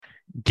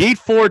Gate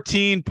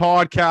 14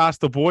 podcast.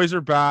 The boys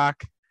are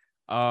back.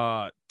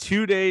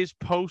 2 days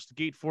post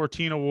Gate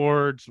 14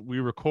 awards,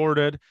 we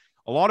recorded.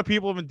 A lot of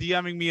people have been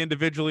DMing me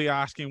individually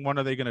asking when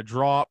are they going to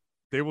drop.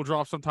 They will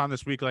drop sometime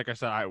this week. Like I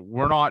said,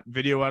 we're not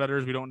video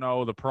editors. We don't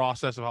know the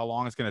process of how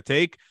long it's going to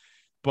take,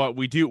 but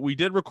we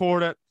did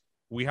record it.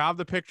 We have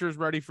the pictures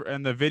ready for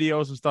and the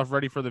videos and stuff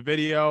ready for the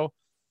video.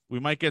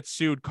 We might get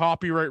sued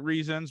copyright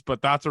reasons,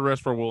 but that's a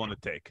risk we're willing to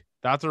take.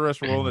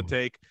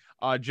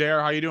 JR,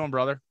 how you doing,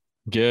 brother?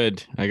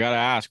 Good. I gotta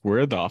ask,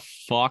 where the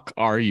fuck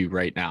are you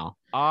right now?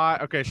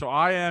 Okay, so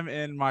I am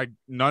in my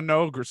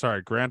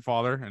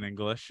grandfather in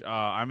English.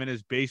 I'm in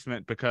his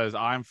basement because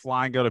I'm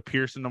flying out of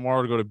Pearson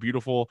tomorrow to go to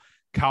beautiful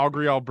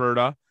Calgary,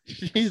 Alberta.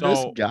 This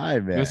guy,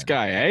 man. This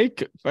guy,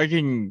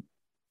 fucking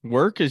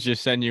work is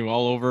just sending you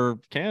all over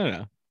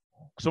Canada.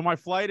 So my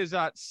flight is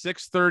at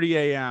 6:30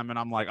 a.m. and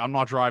I'm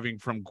not driving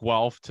from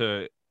Guelph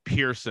to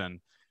Pearson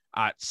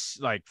at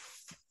like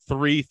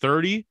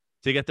 3:30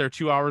 to get there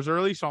 2 hours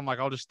early. So I'm like,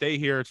 I'll just stay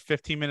here. It's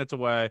 15 minutes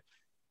away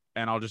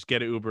and I'll just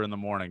get an Uber in the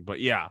morning.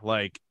 But yeah,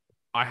 like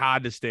I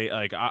had to stay.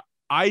 Like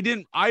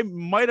I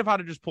might have had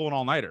to just pull an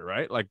all-nighter,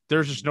 right? Like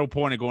there's just no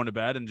point in going to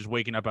bed and just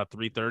waking up at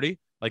 3:30.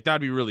 Like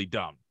that'd be really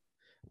dumb.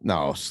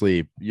 No,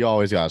 sleep. You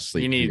always gotta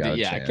sleep. You need to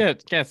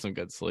get some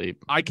good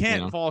sleep. I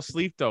can't fall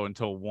asleep though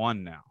until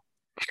 1 now.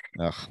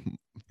 Ugh,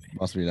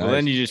 must be nice. Well,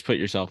 then you just put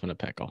yourself in a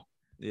pickle.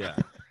 Yeah.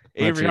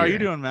 Avery, how you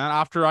doing, man?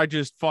 After I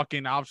just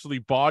fucking absolutely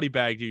body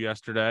bagged you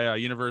yesterday,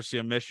 University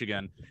of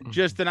Michigan,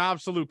 just an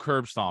absolute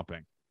curb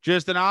stomping,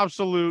 just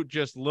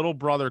little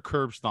brother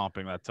curb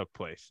stomping that took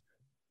place.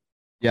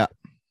 Yeah,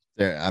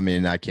 I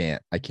mean, I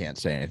can't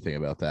say anything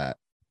about that.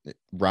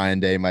 Ryan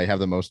Day might have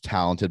the most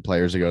talented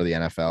players to go to the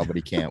NFL, but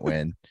he can't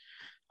win.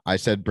 I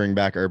said bring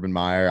back Urban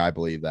Meyer. I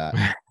believe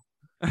that.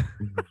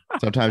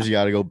 Sometimes you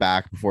got to go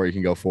back before you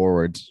can go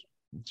forwards.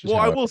 Well,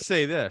 I will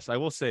say this.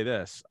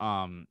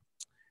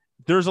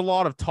 There's a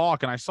lot of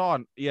talk, and I saw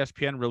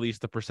ESPN release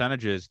the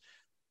percentages.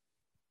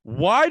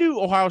 Why do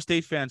Ohio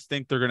State fans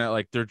think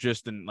they're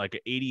just in like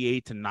an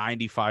 88 to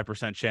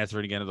 95% chance they're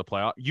going to get into the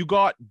playoff? You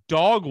got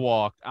dog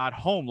walked at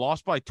home,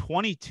 lost by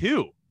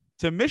 22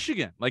 to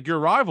Michigan, like your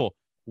rival.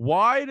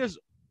 Why does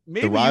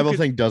maybe the rival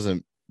thing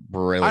doesn't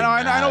really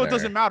matter. I know it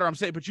doesn't matter. I'm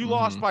saying, but you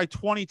lost by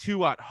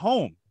 22 at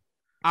home.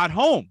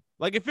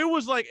 Like if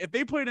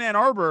they played in Ann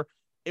Arbor,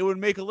 it would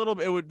make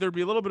there'd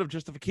be a little bit of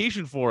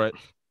justification for it.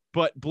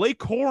 But Blake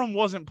Corum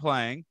wasn't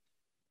playing.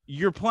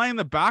 You're playing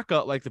the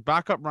backup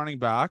running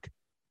back.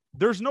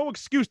 There's no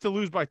excuse to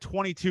lose by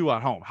 22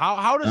 at home.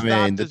 How does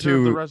that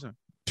deserve the resume?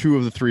 Two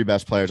of the three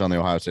best players on the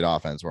Ohio State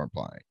offense weren't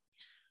playing.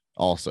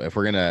 Also, if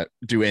we're gonna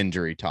do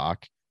injury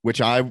talk,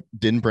 which I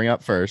didn't bring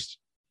up first,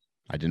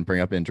 I didn't bring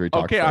up injury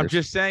talk. Okay, first. I'm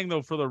just saying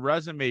though for the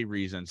resume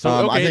reason.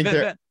 So I think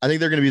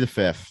they're gonna be the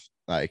fifth,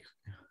 ranked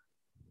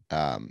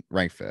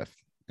fifth.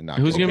 And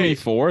who's gonna be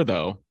 4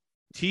 though?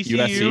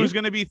 TCU is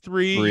going to be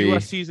 3.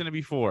 USC is going to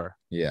be 4.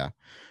 Yeah,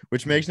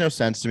 which makes no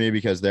sense to me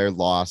because their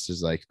loss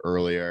is like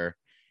earlier,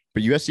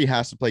 but USC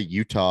has to play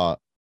Utah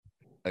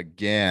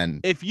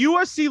again. If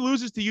USC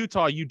loses to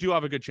Utah, you do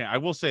have a good chance. I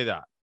will say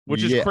that,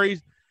 which is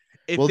crazy.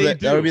 That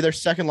would be their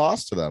second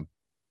loss to them.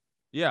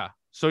 Yeah.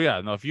 So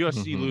yeah, no. If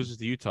USC loses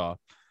to Utah,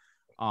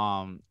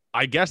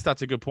 I guess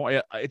that's a good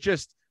point.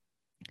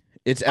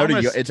 It's out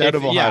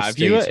of Ohio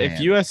State's if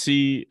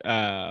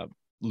USC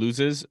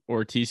loses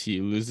or TCU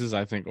loses,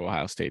 I think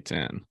Ohio State's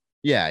in.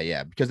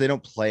 Yeah, because they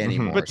don't play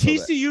anymore. But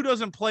TCU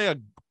doesn't play a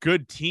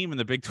good team in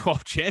the Big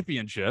 12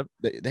 championship.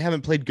 They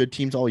haven't played good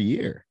teams all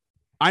year.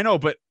 I know,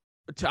 but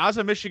as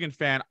a Michigan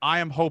fan, I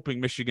am hoping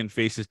Michigan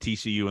faces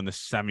TCU in the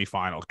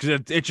semifinal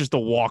because it's just a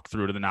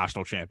walkthrough to the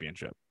national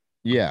championship.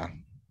 Yeah.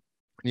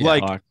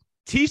 Like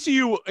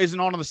TCU isn't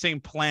on the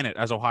same planet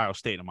as Ohio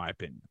State, in my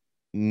opinion.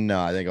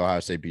 No, I think Ohio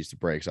State beats the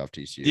brakes off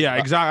TCU. Yeah,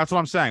 exactly. That's what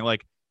I'm saying.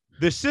 Like,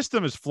 the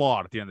system is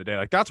flawed at the end of the day.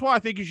 Like that's why I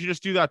think you should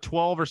just do that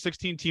 12 or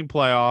 16 team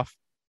playoff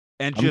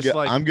and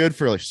I'm good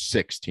for like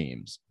 6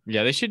 teams.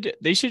 Yeah, they should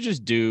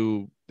just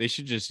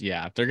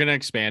if they're gonna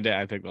expand it,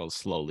 I think they'll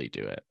slowly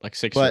do it. Like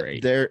 6 or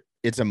 8.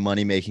 It's a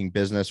money-making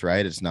business,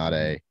 right? It's not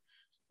a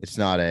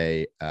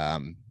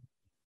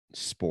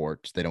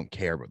sport. They don't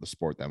care about the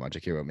sport that much. They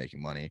care about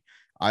making money.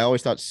 I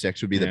always thought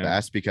 6 would be the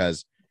best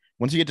because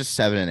once you get to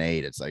 7 and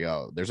 8, it's like,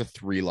 oh, there's a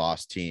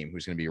 3-loss team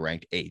who's going to be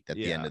ranked 8th at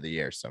the end of the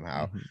year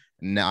somehow.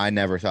 Now, I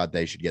never thought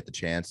they should get the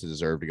chance to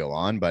deserve to go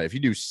on. But if you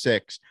do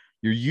 6,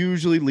 you're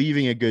usually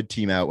leaving a good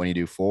team out when you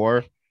do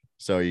 4.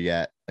 So you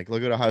get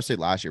look at Ohio State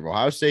last year. If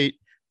Ohio State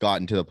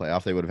got into the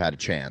playoff, they would have had a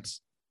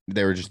chance.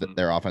 They were just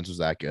their offense was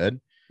that good.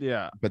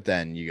 Yeah. But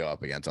then you go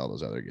up against all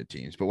those other good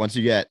teams. But once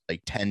you get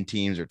 10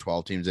 teams or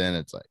 12 teams in,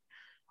 it's like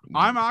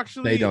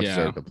they don't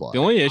deserve the play. The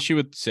only issue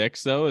with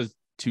 6 though is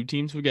 2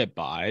 teams would get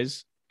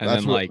buys. And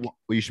that's then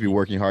you should be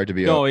working hard to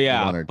be. But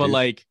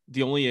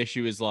the only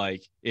issue is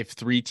if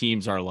 3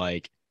 teams are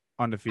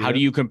undefeated, how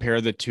do you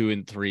compare the 2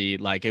 and 3?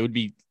 It would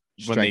be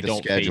when they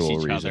don't face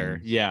each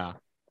other. Yeah.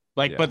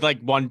 Like, Yeah. but like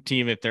one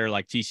team, if they're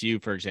like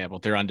TCU, for example,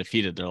 if they're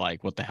undefeated, they're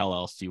like, what the hell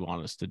else do you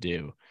want us to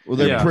do? Well,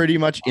 they're Yeah. pretty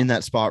much in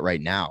that spot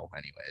right now,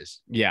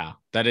 anyways. Yeah,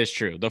 that is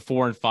true. The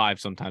 4 and 5,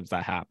 sometimes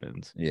that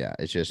happens. Yeah,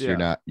 it's just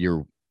Yeah.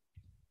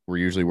 we're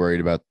usually worried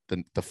about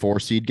the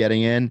 4 seed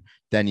getting in.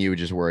 Then you would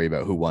just worry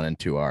about who 1 and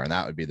 2 are, and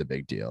that would be the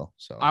big deal.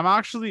 So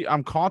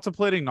I'm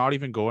contemplating not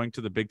even going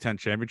to the Big Ten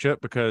championship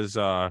because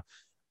I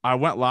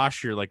went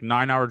last year, like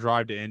 9-hour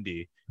drive to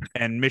Indy,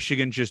 and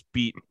Michigan just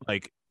beat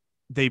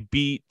they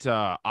beat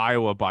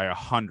Iowa by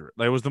 100.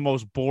 Like, it was the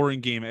most boring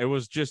game. It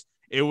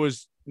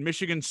was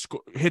Michigan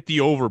hit the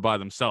over by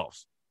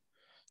themselves.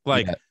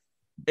 Like, yeah.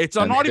 it's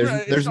I I'm mean, not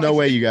even. there's no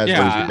way you guys lose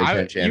the Yeah, Big Ten you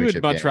would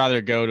championship much game.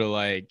 rather go to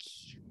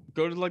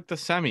the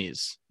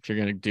semis if you're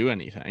gonna do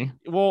anything.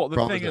 Well, the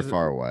Probably thing they're is,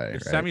 far away.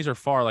 the Right? semis are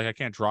far. Like, I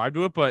can't drive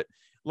to it, but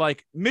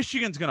like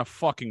Michigan's gonna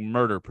fucking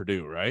murder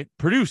Purdue, right?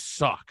 Purdue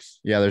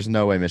sucks. Yeah, there's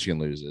no way Michigan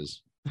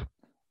loses.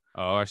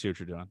 Oh, I see what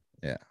you're doing.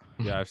 Yeah.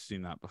 Yeah, I've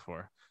seen that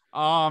before.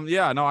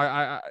 Yeah,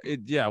 no,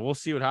 yeah, we'll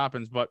see what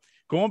happens. But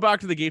going back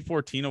to the Gate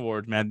 14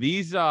 awards, man,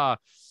 these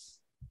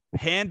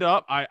hand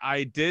up.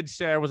 I did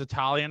say I was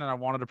Italian and I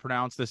wanted to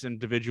pronounce this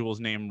individual's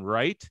name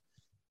right,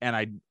 and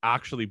I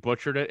actually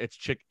butchered it.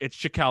 It's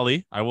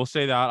Ciccelli. I will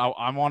say that.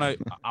 I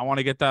want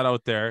to get that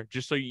out there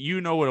just so you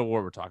know what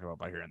award we're talking about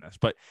by hearing this.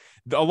 But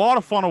a lot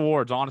of fun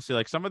awards, honestly.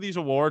 Like, some of these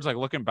awards, like,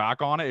 looking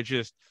back on it, it's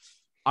just,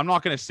 I'm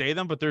not gonna say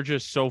them, but they're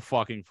just so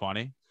fucking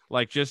funny.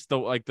 Like, just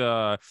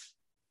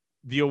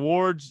the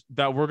awards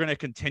that we're going to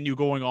continue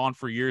going on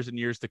for years and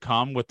years to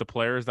come with the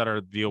players that are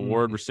the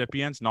award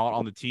recipients, not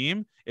on the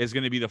team, is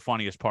going to be the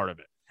funniest part of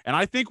it. And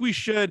I think we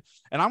should,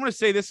 and I'm going to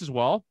say this as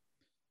well.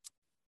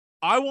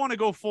 I want to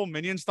go full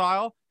Minion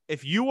style.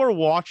 If you are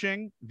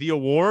watching the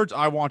awards,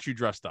 I want you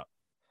dressed up.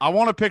 I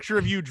want a picture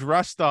of you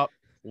dressed up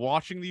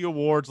watching the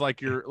awards like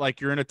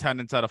you're in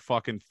attendance at a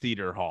fucking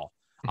theater hall.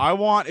 I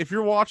want, if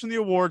you're watching the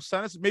awards,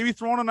 send us, maybe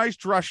throw on a nice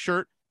dress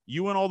shirt,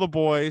 you and all the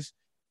boys.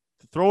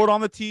 Throw it on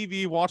the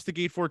TV. Watch the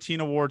Gate 14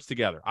 awards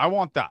together. I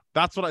want that.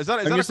 That's what. Is that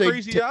a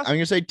crazy ask? I'm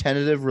gonna say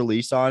tentative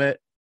release on it,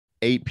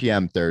 8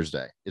 p.m.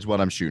 Thursday is what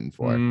I'm shooting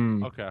for.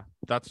 Okay,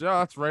 that's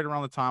right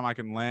around the time I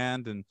can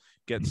land and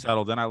get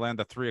settled. Then I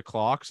land at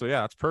 3:00. So yeah,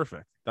 that's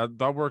perfect.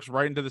 That works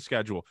right into the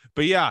schedule.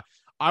 But yeah,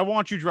 I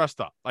want you dressed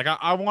up. Like,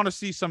 I want to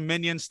see some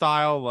Minion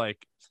style.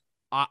 Like,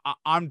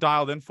 I'm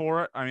dialed in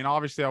for it. I mean,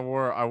 obviously I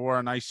wore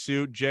a nice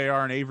suit.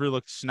 JR and Avery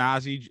looked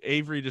snazzy.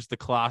 Avery, just the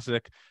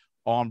classic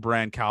on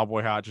brand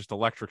cowboy hat, just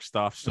electric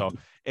stuff. So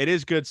it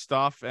is good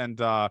stuff.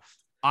 And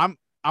I'm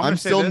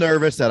still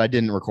nervous that I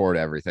didn't record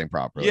everything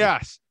properly.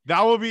 Yes,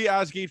 that will be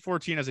as Gate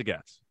 14 as it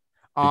gets.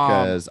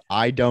 Because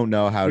I don't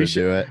know how to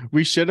do it.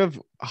 We should have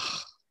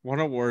one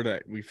award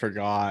that we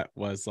forgot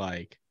was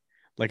like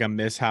a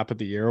mishap of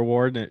the year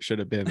award, and it should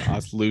have been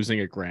us losing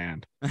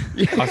 $1,000.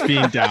 Us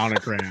being down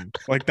 $1,000.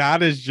 Like,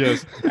 that is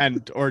just,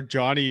 or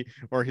Johnny,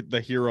 or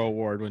the hero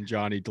award when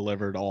Johnny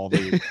delivered all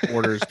the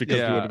orders because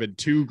we would have been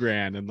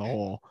 $2,000 in the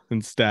hole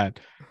instead.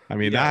 I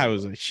mean, that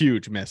was a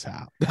huge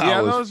mishap. But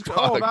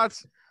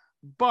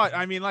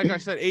I mean, like I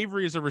said,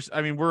 Avery is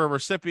we're a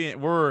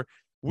recipient.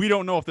 We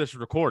don't know if this is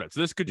recorded. So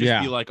this could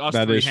just be like us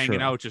three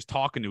hanging out, just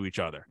talking to each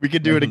other. We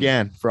could do it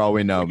again for all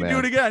we know, man. Do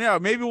it again. Yeah.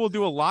 Maybe we'll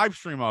do a live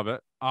stream of it.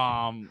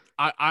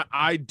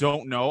 I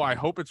don't know. I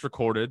hope it's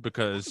recorded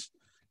because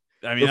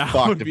I mean,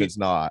 if it's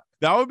not,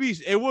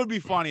 it would be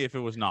funny if it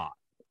was not.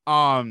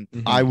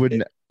 I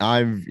wouldn't.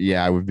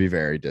 I would be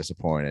very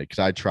disappointed because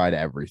I tried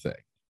everything.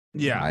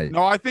 Yeah.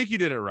 I think you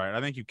did it right.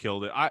 I think you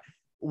killed it.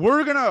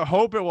 We're gonna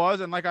hope it was,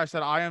 and like I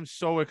said, I am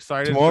so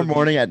excited. Tomorrow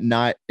morning at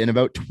night, in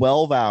about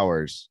 12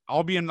 hours,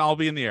 I'll be in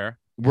the air.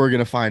 We're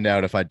gonna find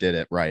out if I did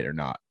it right or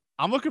not.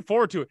 I'm looking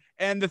forward to it.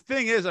 And the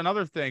thing is,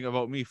 another thing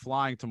about me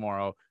flying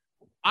tomorrow,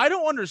 I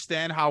don't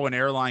understand how an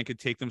airline could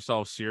take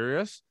themselves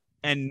serious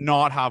and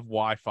not have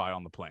Wi-Fi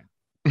on the plane.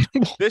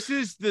 This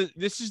is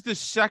the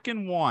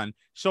second one.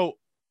 So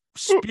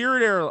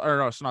Spirit Air, or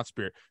no, it's not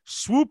Spirit.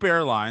 Swoop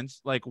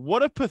Airlines, like,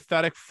 what a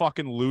pathetic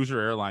fucking loser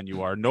airline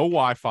you are. No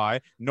Wi-Fi,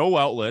 no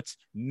outlets,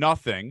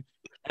 nothing.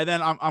 And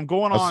then I'm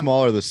going on. How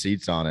small are the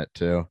seats on it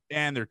too?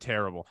 And they're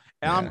terrible.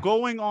 And I'm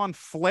going on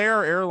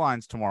Flair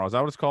Airlines tomorrow. Is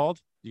that what it's called?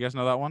 You guys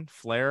know that one?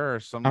 Flair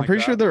or something? I'm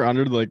pretty sure they're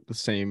under like the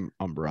same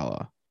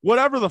umbrella.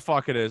 Whatever the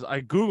fuck it is.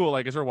 I Google,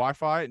 like, is there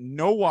Wi-Fi?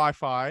 No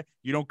Wi-Fi.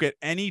 You don't get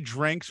any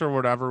drinks or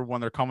whatever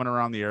when they're coming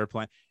around the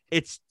airplane.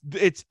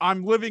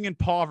 I'm living in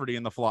poverty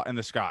in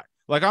the sky.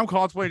 Like, I'm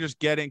contemplating just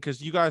getting,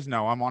 because you guys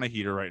know I'm on a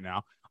heater right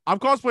now. I'm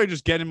contemplating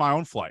just getting my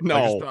own flight.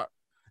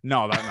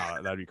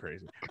 That'd be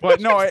crazy. But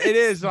no, it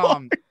is.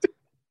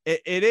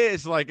 It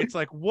is like, it's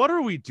like, what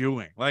are we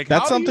doing? Like,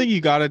 that's something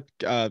you gotta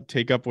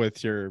take up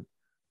with your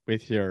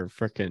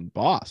freaking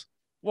boss.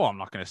 Well, I'm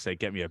not gonna say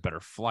get me a better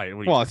flight.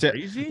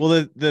 Crazy?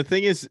 Well, the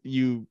thing is,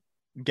 you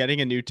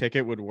getting a new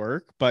ticket would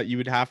work, but you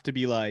would have to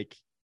be like,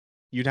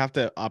 you'd have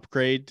to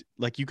upgrade.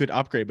 Like, you could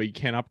upgrade, but you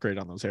can't upgrade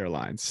on those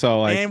airlines.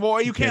 So like,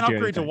 you can't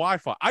upgrade to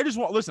Wi-Fi.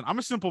 Listen, I'm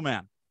a simple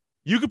man.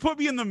 You could put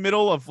me in the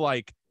middle of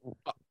like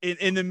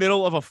in the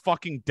middle of a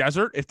fucking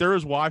desert. If there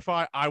is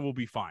Wi-Fi, I will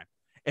be fine.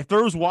 If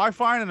there was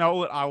Wi-Fi and an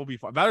outlet, I will be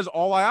fine. That is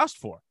all I asked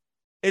for.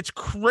 It's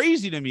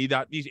crazy to me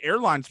that these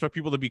airlines expect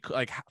people to be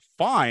like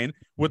fine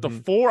with a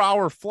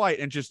 4-hour flight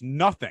and just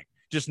nothing,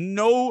 just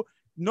no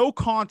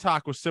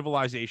contact with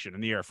civilization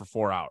in the air for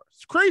 4 hours.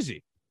 It's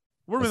crazy.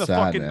 We're in the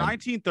fucking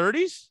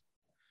 1930s.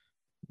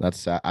 That's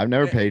sad. I've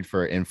never paid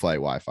for in-flight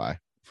Wi-Fi,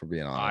 for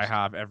being honest. I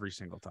have every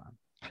single time.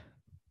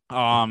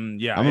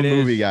 Yeah, I'm a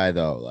movie guy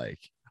though. Like,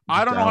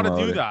 I don't know how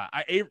to do that.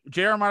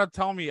 JR might have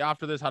told me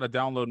after this how to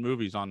download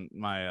movies on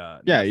my.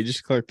 Yeah, you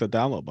just click the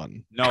download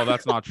button. No,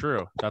 that's not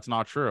true. That's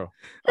not true.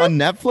 On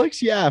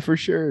Netflix, yeah, for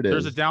sure it is.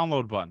 There's a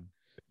download button.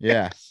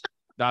 Yeah,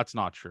 that's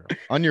not true.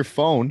 On your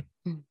phone.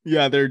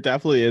 Yeah, there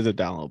definitely is a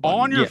download button.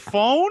 On your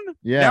phone?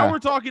 Yeah. Now we're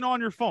talking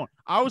on your phone.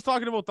 I was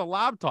talking about the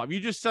laptop. You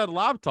just said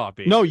laptop.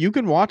 No, you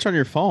can watch on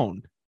your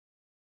phone.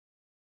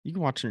 You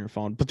can watch on your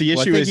phone, but the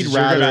issue is you'd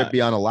rather it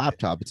be on a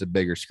laptop. It's a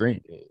bigger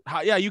screen.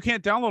 Yeah, you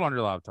can't download on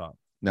your laptop.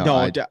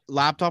 No,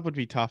 laptop would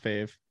be tough,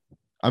 Ave.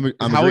 I'm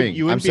agreeing.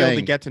 You wouldn't be able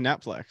to get to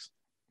Netflix.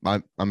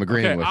 I'm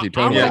agreeing with you.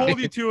 Totally. I'm gonna hold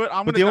you to it.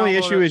 But the only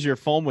issue is your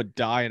phone would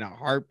die in a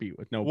heartbeat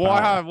with no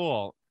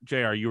power.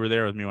 JR, you were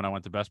there with me when I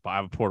went to Best Buy. I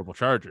have a portable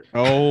charger.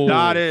 Oh,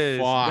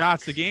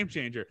 that's the game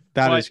changer.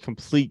 That is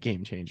complete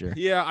game changer.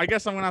 Yeah, I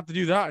guess I'm gonna have to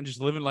do that and just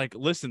live in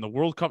listen, the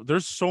World Cup.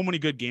 There's so many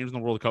good games in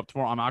the World Cup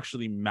tomorrow. I'm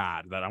actually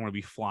mad that I'm gonna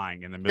be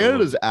flying in the middle.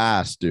 Canada's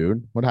ass,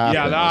 dude. What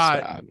happened?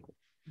 Yeah,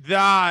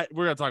 that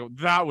we're gonna talk about.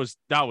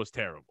 That was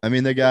terrible. I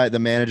mean, the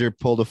manager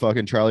pulled a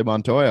fucking Charlie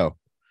Montoyo,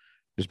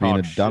 just being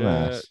a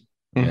dumbass.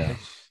 Yeah.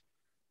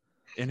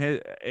 And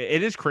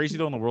it is crazy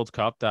though in the World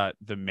Cup that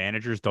the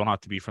managers don't have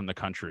to be from the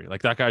country.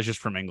 Like that guy's just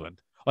from England.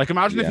 Like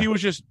imagine if he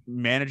was just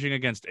managing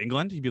against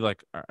England, he'd be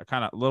like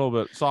kind of a little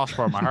bit soft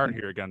spot in my heart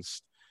here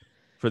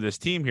for this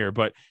team here.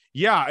 But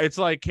yeah, it's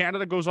like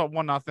Canada goes up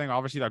 1-0.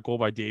 Obviously that goal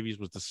by Davies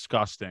was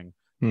disgusting,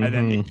 and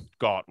then they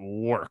got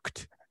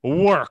worked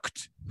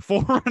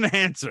for and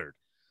answered.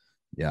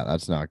 Yeah,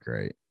 that's not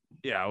great.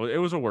 Yeah, it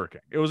was a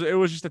working. It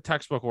was just a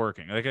textbook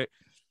working. Like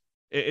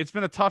it's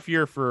been a tough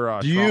year for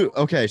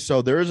okay,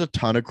 so there's a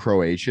ton of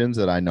Croatians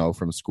that I know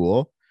from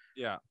school.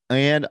 Yeah.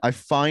 And I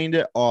find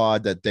it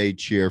odd that they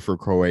cheer for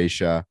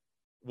Croatia.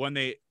 When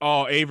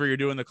Avery, you're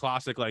doing the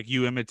classic, like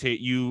you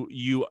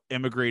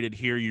immigrated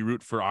here, you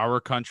root for our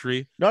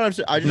country. No, is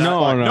that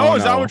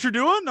what you're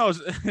doing? No,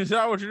 is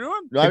that what you're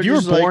doing? If you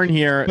were born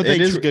here, it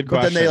is a good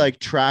question. But then they like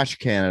trash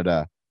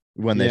Canada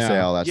when they say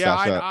all that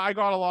stuff. Yeah, I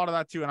got a lot of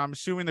that too, and I'm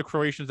assuming the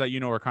Croatians that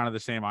are kind of the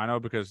same. I know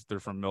because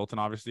they're from Milton,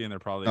 obviously, and they're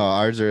probably. Oh,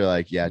 ours are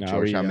like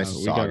Georgetown,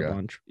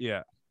 Mississauga.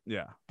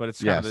 Yeah, but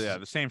it's kind of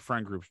the same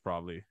friend groups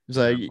probably. It's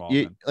like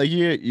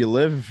you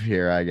live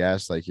here, I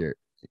guess. Like you're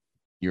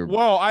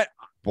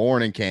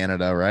born in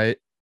Canada, right?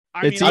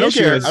 I don't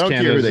care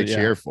who they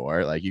cheer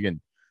for. Like you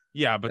can.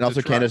 Yeah, but and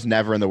also Canada's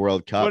never in the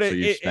World Cup, so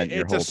you spent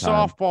your whole time. It's a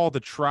softball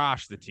to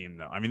trash the team,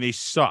 though. I mean, they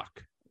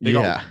suck. They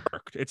got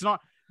worked. It's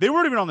not. They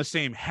weren't even on the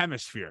same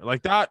hemisphere.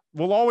 Like that,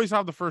 we'll always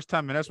have the first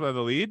 10 minutes with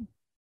the lead.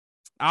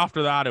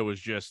 After that, it was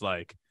just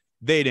like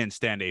they didn't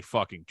stand a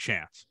fucking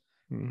chance.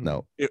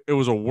 No, it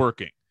was a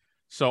working.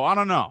 So I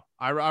don't know.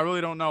 I really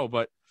don't know.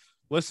 But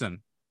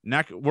listen,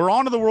 we're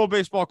on to the World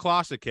Baseball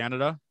Classic,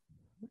 Canada.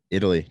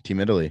 Team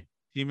Italy.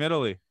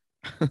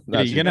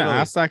 Are you gonna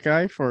ask that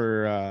guy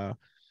for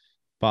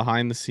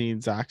behind the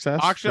scenes access?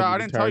 Actually, I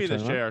didn't tell you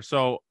this, JR.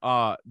 So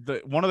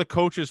one of the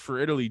coaches for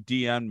Italy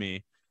DM'd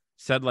me.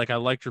 Said like I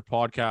liked your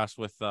podcast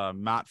with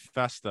Matt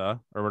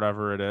Festa or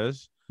whatever it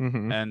is,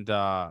 and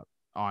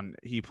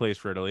he plays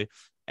for Italy,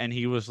 and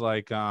he was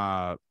like,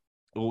 are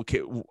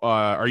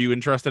you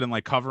interested in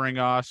like covering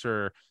us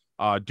or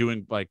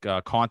doing like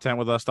content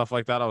with us, stuff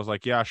like that? I was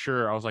like, yeah,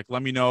 sure. I was like,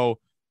 let me know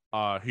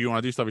who you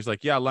want to do stuff. He's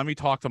like, yeah, let me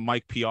talk to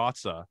Mike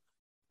Piazza,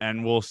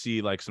 and we'll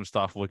see like some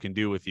stuff we can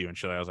do with you and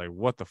shit. I was like,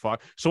 what the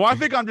fuck? So I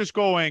think I'm just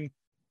going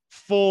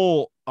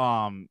full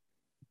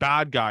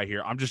bad guy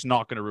here. I'm just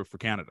not going to root for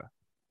Canada.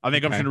 I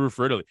think I'm going to root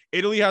for Italy.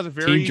 Italy has a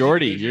very Team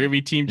Jordy. You're gonna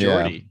be Team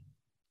Jordy.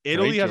 Yeah.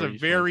 Italy has a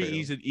very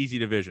easy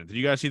division. Did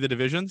you guys see the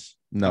divisions?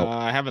 No,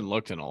 I haven't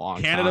looked in a long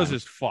time. Canada's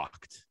is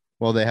fucked.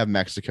 Well, they have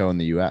Mexico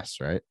and the U.S.,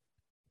 right?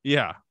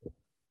 Yeah,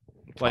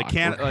 like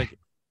Canada. Like,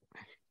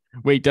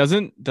 wait,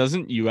 doesn't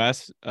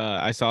U.S.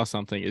 I saw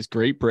something. Is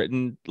Great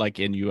Britain like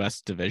in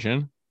U.S.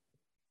 division?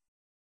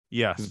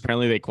 Yes.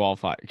 Apparently they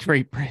qualify.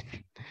 Great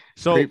Britain.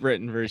 So Great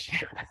Britain versus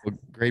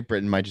Great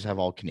Britain might just have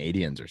all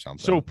Canadians or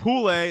something. So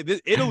Pool A,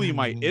 Italy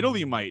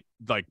might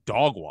like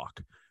dog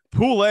walk.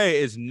 Pool A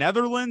is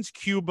Netherlands,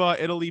 Cuba,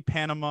 Italy,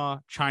 Panama,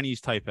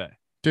 Chinese Taipei.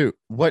 Dude,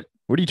 what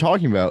are you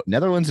talking about?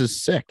 Netherlands is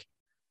sick.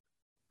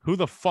 Who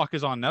the fuck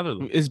is on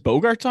Netherlands? Is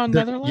Bogarts on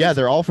Netherlands? Yeah,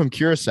 they're all from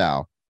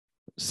Curacao.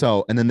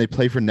 So and then they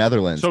play for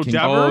Netherlands. So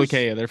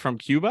okay, they're from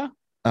Cuba?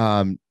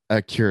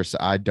 Curacao.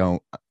 I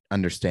don't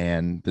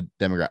understand the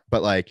demographic,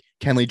 but like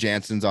Kenley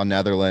Jansen's on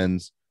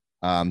Netherlands,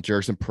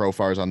 Jurickson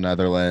Profar's on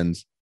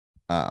Netherlands.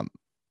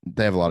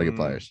 They have a lot of good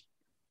players.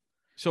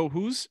 So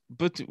who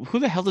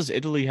the hell does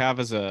Italy have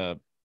as a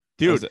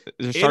dude?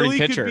 As a starting Italy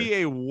pitcher? Could be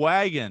a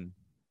wagon.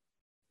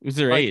 Who's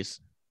their ace?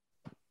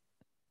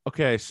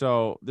 Okay,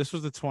 so this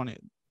was the 20.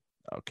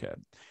 Okay,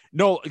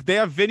 No, they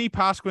have Vinny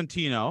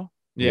Pasquantino.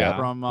 Yeah,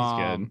 from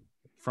he's good.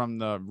 from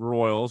the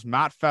Royals,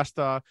 Matt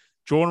Festa,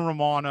 Jordan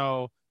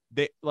Romano.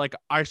 They like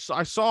I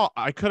saw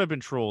I could have been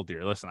trolled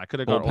here. Listen, I could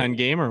have got Bullpen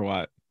game or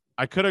what?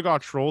 I could have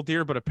got trolled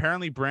here, but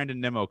apparently Brandon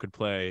Nimmo could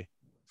play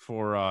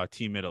for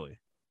Team Italy.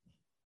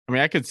 I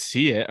mean, I could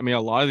see it. I mean,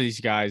 a lot of these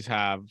guys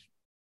have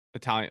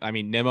Italian. I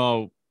mean,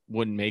 Nimmo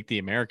wouldn't make the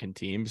American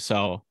team,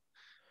 so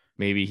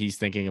maybe he's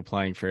thinking of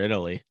playing for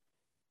Italy.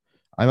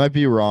 I might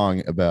be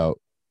wrong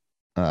about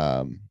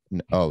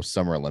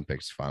Summer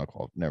Olympics final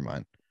call. Never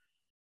mind.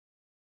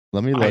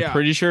 Let me look. I'm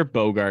pretty sure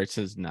Bogarts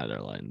is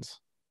Netherlands.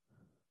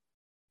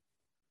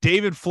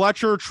 David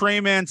Fletcher,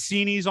 Trey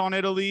Mancini's on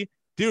Italy.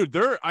 Dude,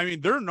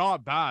 they're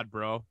not bad,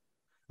 bro.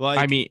 Like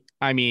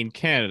I mean,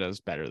 Canada's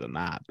better than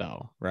that,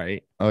 though,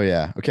 right? Oh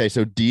yeah. Okay,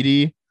 so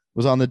Didi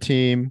was on the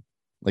team,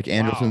 like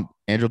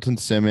Andrelton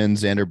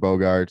Simmons, Xander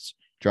Bogarts,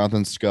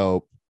 Jonathan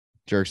Scope,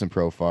 Jerkson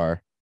Profar,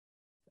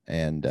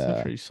 and That's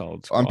a pretty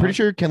solid squad. I'm pretty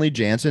sure Kenley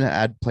Jansen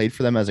had played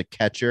for them as a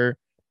catcher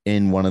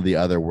in one of the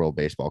other World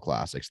Baseball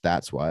Classics.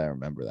 That's why I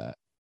remember that.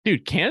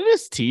 Dude,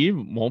 Canada's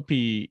team won't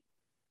be.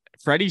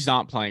 Freddie's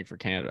not playing for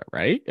Canada,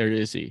 right? Or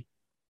is he?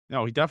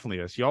 No, he definitely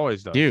is. He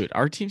always does. Dude,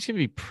 our team's gonna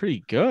be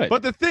pretty good.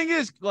 But the thing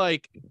is,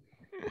 like,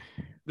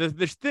 the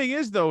thing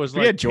is though, is if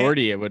we had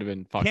Jordy, it would have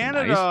been fucking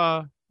Canada.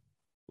 Nice.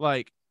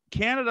 Like,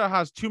 Canada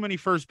has too many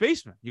first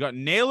basemen. You got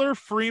Naylor,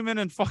 Freeman,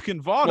 and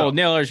fucking Votto. Well,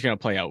 Naylor's gonna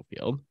play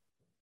outfield.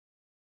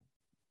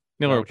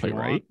 Naylor will play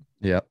right.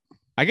 Yep.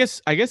 I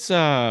guess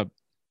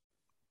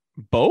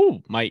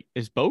Bo might.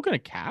 Is Bo gonna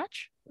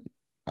catch?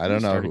 I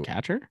don't know.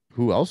 Catcher.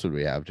 Who else would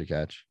we have to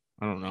catch?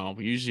 I don't know.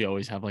 We usually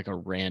always have like a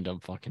random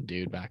fucking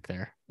dude back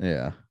there.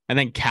 Yeah. And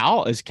then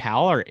Cal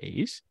our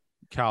ace?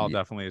 Cal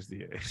definitely is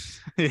the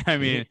ace. I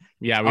mean,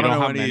 yeah, we don't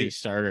have many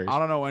starters. I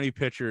don't know any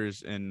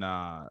pitchers in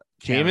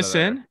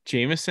Jameson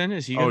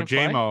is he? Oh,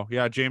 JMO.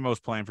 Yeah, JMO's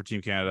playing for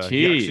Team Canada.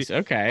 Jeez,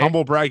 okay.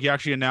 Humble brag. He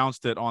actually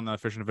announced it on the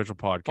Official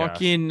podcast.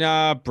 Fucking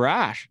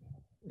Brash.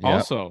 Yep.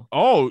 Also,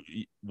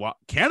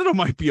 Canada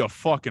might be a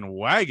fucking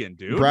wagon,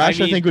 dude.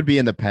 Brash, I think, would be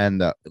in the pen.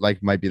 That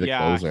might be the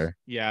closer.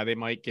 Yeah, they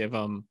might give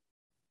him.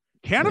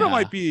 Canada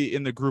might be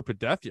in the group of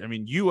death. I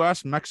mean,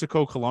 U.S.,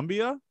 Mexico,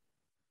 Colombia.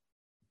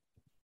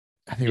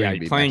 I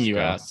think playing Mexico.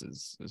 U.S.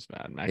 is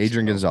bad. Mexico.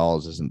 Adrian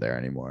Gonzalez isn't there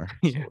anymore.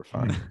 So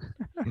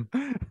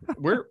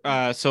we're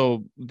fine.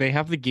 So they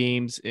have the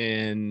games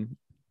in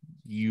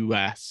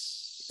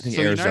U.S. I think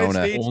so Arizona.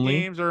 United States only?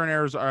 games are in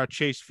Arizona,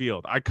 Chase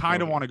Field. I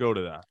kind of want to go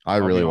to that. I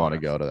really want to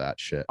go to that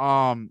shit.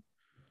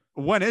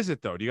 When is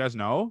it though? Do you guys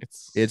know?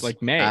 It's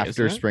like May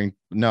after spring.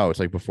 No, it's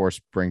like before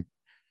spring.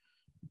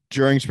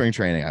 During spring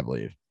training, I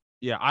believe.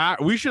 Yeah,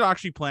 we should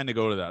actually plan to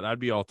go to that. That'd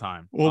be all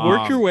time. Well,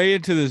 work your way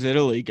into this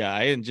Italy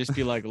guy and just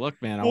be like,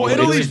 look, man.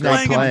 Italy's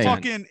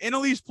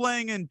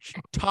playing in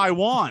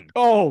Taiwan.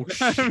 Oh,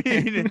 I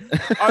mean,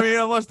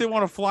 unless they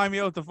want to fly me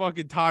out to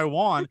fucking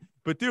Taiwan.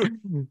 But dude,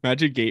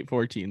 imagine Gate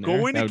 14 there.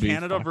 Going to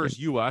Canada versus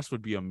US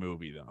would be a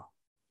movie though.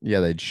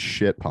 Yeah, they'd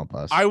shit pump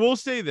us. I will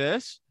say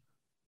this.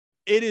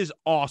 It is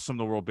awesome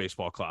the World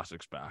Baseball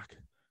Classic's back.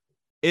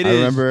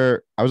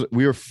 Remember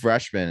we were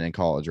freshmen in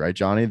college, right,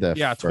 Johnny?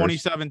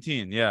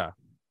 2017. Yeah.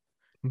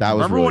 That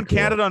was remember really when cool.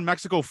 Canada and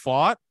Mexico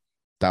fought?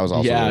 That was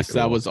also really cool.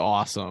 That was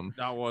awesome.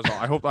 That was.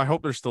 I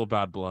hope there's still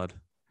bad blood.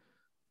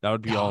 That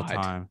would be all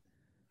time.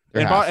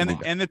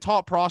 And the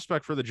top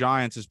prospect for the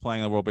Giants is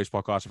playing the World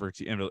Baseball Classic for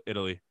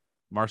Italy,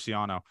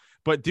 Marciano.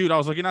 But dude, I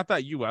was looking at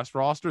that U.S.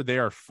 roster. They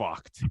are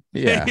fucked.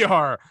 Yeah. They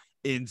are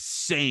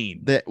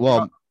insane.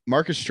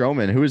 Marcus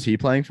Stroman, who is he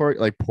playing for?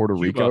 Like Puerto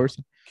Rico or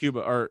something?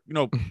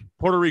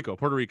 Puerto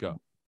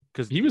Rico.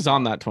 Because he was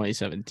on that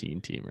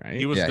 2017 team, right?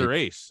 He was their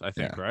ace, I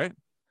think, right?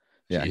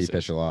 Yeah, Jesus. He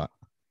pitched a lot.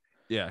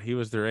 Yeah, he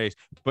was their ace.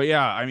 But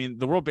yeah, I mean,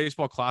 the World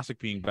Baseball Classic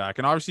being back,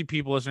 and obviously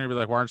people listening will be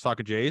like, why aren't you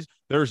talking Jays?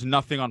 There's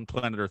nothing on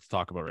planet Earth to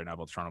talk about right now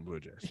about the Toronto Blue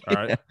Jays. All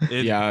right.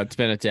 It's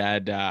been a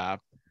dead.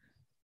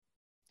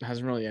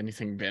 Hasn't really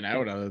anything been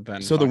out other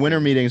than. So the winter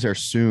meetings are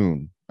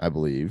soon, I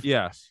believe.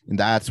 Yes. And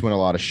that's when a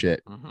lot to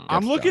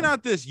I'm looking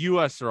at this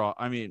U.S.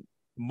 I mean,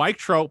 Mike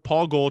Trout,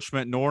 Paul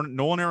Goldschmidt, Nolan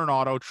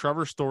Arenado,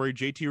 Trevor Story,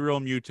 JT Real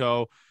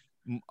Muto.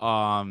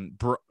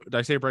 Did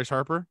I say Bryce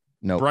Harper?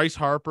 No. Bryce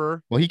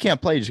Harper. Well, he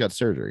can't play. He just got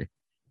surgery.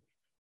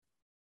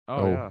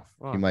 Oh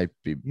yeah. He might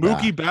be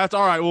Mookie Betts.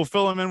 All right, we'll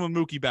fill him in with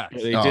Mookie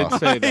Betts. Yeah, they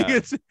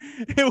did say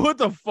that. What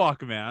the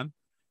fuck, man?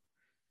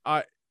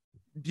 Do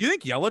you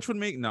think Yelich would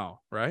make? No,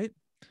 right?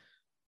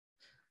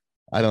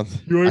 I don't.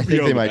 I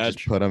think they might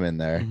just put him in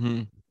there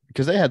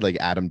because they had like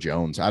Adam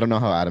Jones. I don't know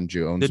how Adam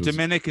Jones. The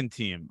Dominican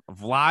team: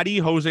 Vladdy,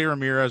 Jose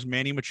Ramirez,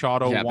 Manny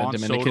Machado, Juan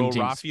Soto,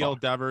 Rafael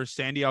Devers,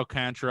 Sandy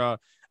Alcantara,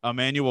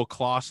 Emmanuel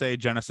Clase,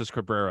 Genesis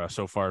Cabrera.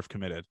 So far, have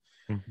committed.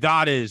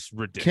 That is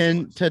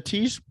ridiculous. Can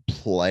Tatis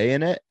play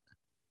in it?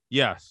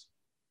 Yes.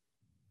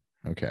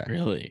 Okay.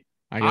 Really?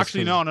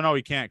 Actually, no,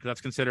 he can't because that's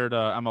considered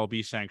a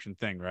MLB sanctioned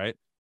thing, right?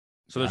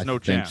 So there's no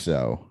chance. I think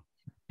so.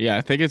 Yeah,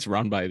 I think it's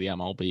run by the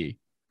MLB.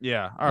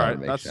 Yeah. All right.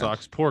 That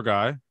sucks. Poor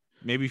guy.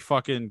 Maybe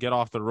fucking get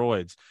off the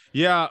roids.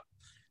 Yeah.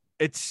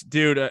 It's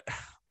dude.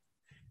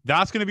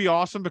 That's going to be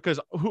awesome because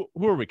who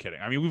are we kidding?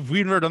 I mean,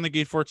 we've never done the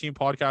Gate 14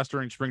 podcast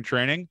during spring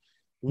training.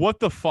 What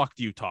the fuck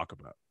do you talk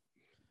about?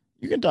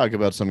 You can talk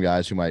about some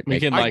guys who might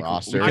make can, the like,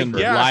 roster. we can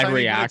live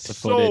react to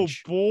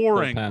footage. So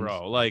boring, Bullpens.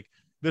 bro. Like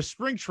the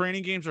spring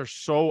training games are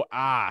so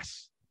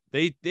ass.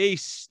 They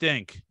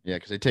stink. Yeah,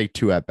 because they take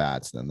 2 at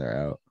bats, then they're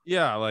out.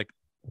 Yeah, like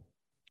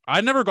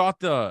I never got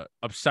the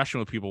obsession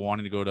with people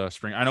wanting to go to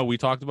spring. I know we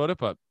talked about it,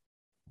 but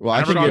Well,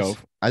 I think it's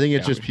Yeah,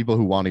 just people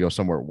who want to go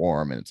somewhere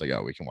warm, and it's like,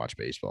 oh, we can watch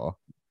baseball.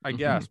 I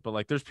guess. But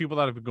like, there's people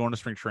that have been going to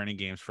spring training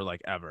games for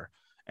like ever,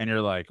 and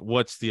you're like,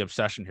 what's the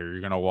obsession here?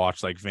 You're gonna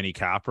watch like Vinny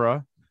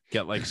Capra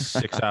get like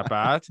 6 at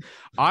bats.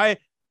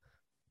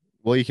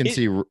 Well, you can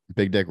see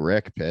Big Dick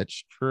Rick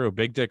pitch. True.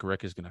 Big Dick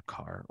Rick is gonna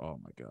carve. Oh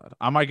my god,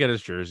 I might get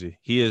his jersey.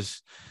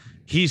 He's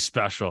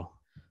special.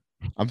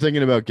 I'm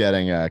thinking about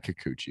getting a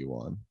Kikuchi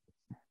one.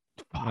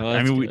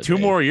 I mean, 2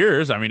 more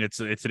years. I mean, it's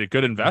a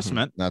good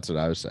investment. That's what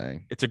I was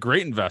saying. It's a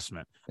great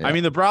investment. Yeah. I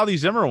mean, the Bradley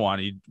Zimmer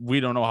one, we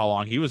don't know how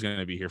long he was going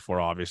to be here for,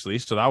 obviously.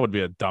 So that would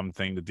be a dumb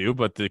thing to do.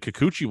 But the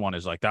Kikuchi one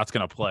is like, that's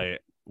going to play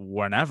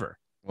whenever.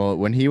 Well,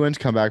 when he wins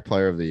comeback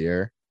player of the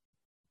year,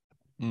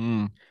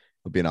 it'll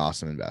be an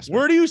awesome investment.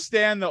 Where do you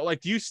stand, though?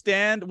 Like, do you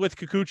stand with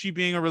Kikuchi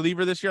being a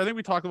reliever this year? I think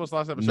we talked about this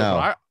last episode.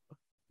 No.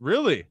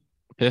 Really?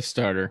 Fifth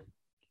starter.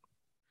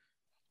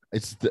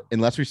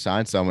 Unless we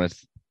sign someone,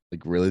 it's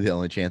like really the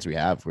only chance we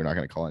have if we're not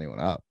going to call anyone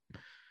up.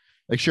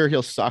 Like, sure,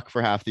 he'll suck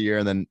for half the year,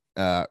 and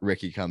then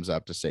Ricky comes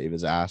up to save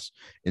his ass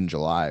in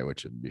July,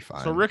 which would be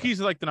fine. So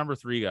Ricky's like the number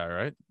 3 guy,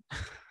 right?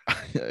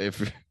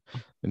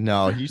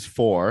 No, he's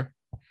 4.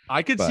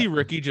 I could see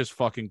Ricky just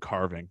fucking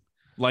carving,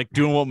 like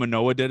doing what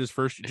Manoah did his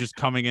first, just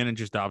coming in and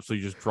just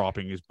absolutely just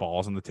dropping his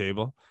balls on the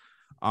table.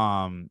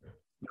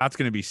 That's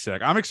going to be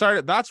sick. I'm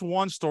excited. That's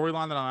one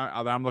storyline that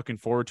I'm looking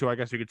forward to. I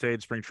guess you could say in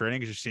spring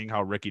training is just seeing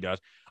how Ricky does.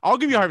 I'll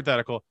give you a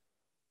hypothetical.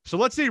 So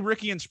let's say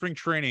Ricky in spring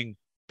training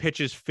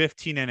pitches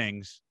 15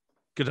 innings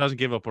because doesn't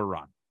give up a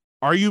run.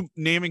 Are you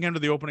naming him to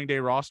the opening day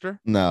roster?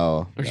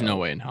 No. There's no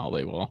way in hell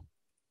they will.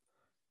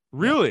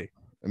 Really?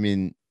 I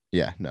mean,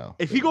 yeah, no.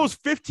 If he goes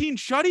 15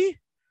 shutty?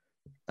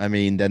 I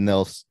mean, then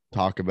they'll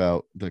talk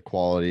about the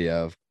quality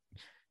of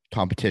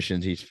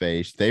competitions he's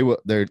faced. They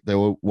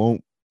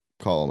won't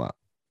call him up.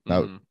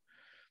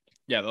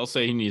 Yeah, they'll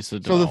say he needs to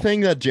So the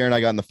thing that Jared and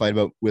I got in the fight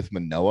about with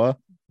Manoah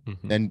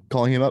and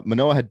calling him up,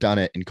 Manoah had done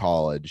it in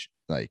college,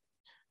 like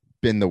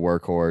been the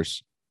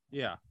workhorse.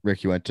 Yeah.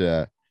 Ricky went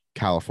to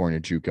California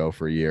JUCO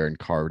for a year and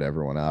carved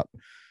everyone up.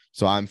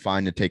 So I'm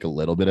fine to take a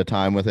little bit of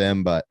time with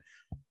him, but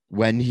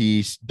when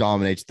he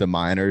dominates the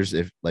minors,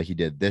 if like he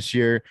did this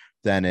year,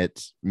 then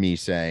it's me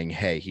saying,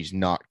 hey, he's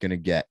not going to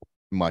get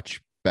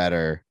much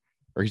better,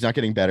 or he's not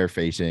getting better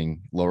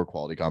facing lower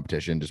quality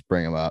competition. Just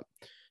bring him up,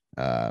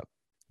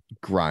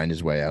 grind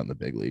his way out in the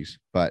big leagues.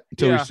 But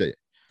until we see,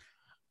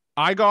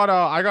 I got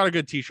a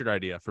good t-shirt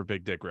idea for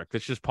Big Dick Rick.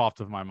 That's just popped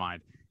into my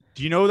mind.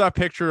 Do you know that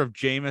picture of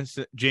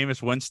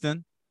Jameis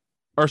Winston?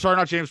 Or sorry,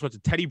 not Jameis Winston,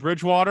 Teddy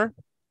Bridgewater.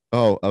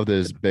 Oh, of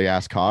this big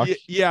ass cock.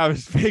 Yeah,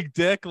 his big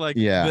dick, like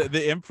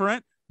the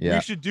imprint. Yeah.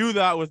 We should do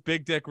that with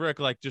Big Dick Rick,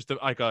 like just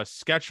like a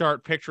sketch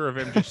art picture of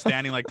him just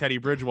standing like Teddy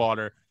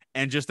Bridgewater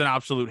and just an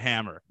absolute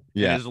hammer.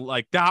 Yeah, is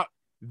like that.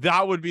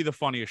 That would be the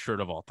funniest shirt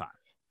of all time.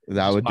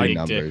 That would be Big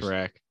numbers. Dick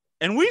Rick.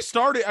 And we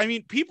started, I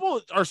mean,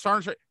 people are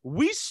starting to,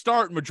 we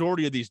start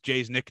majority of these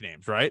Jays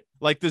nicknames, right?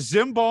 Like the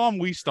Zim Bomb,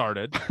 we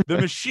started. The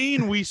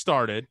Machine, we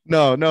started.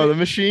 No, the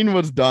Machine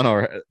was done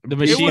already. The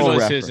Machine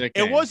was his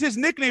nickname. It was his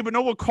nickname, but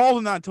no one called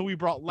him that until we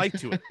brought light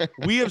to it.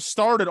 We have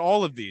started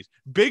all of these.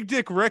 Big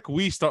Dick Rick,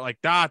 we started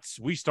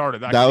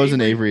that. That was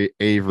an Avery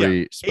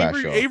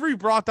special. Avery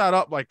brought that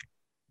up like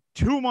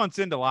 2 months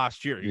into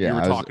last year. Yeah,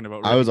 you were talking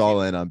about. I was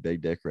all in on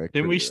Big Dick Rick.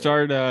 Didn't we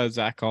start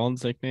Zach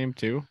Collins' nickname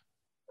too?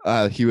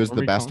 He was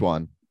the best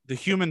one. The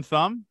human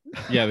thumb?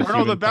 Yeah,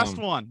 the best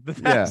one. The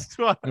best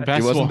one.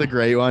 He wasn't the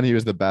great one. He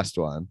was the best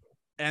one.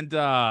 And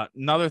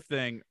another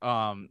thing,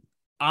 I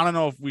don't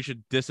know if we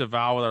should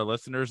disavow with our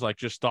listeners, like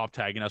just stop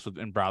tagging us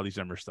in Bradley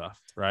Zimmer stuff,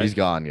 right? He's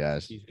gone,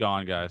 guys.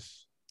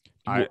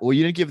 Well,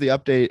 you didn't give the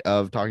update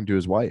of talking to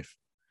his wife.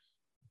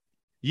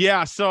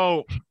 Yeah,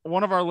 so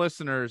one of our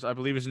listeners, I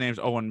believe his name's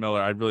Owen Miller.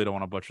 I really don't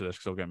want to butcher this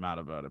because he'll get mad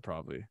about it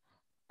probably.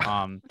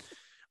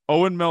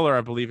 Owen Miller,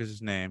 I believe is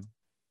his name.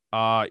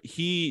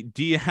 He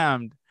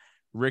DM'd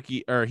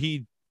Ricky, or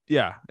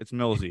it's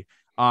Millsy.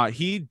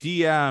 He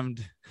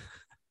DM'd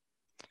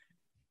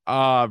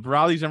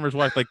Bradley Zimmer's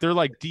wife. Like they're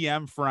like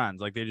DM friends.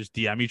 Like they just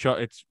DM each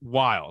other. It's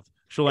wild.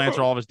 She'll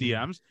answer all of his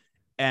DMs.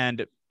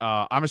 And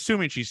I'm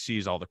assuming she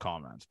sees all the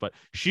comments, but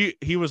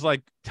he was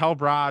like, tell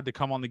Brad to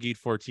come on the Gate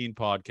 14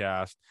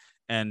 podcast.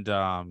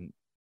 And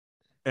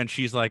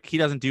she's like, he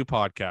doesn't do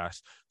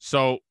podcasts.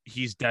 So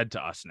he's dead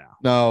to us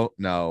now.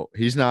 No,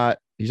 he's not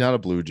a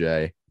Blue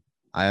Jay.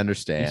 I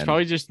understand. He's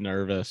probably just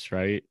nervous,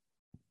 right?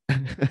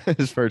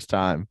 His first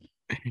time.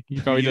 He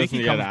probably doesn't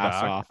get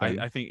ass off.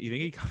 You think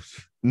he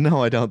comes?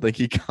 No, I don't think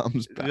he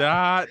comes back.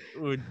 That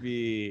would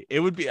be.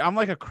 I'm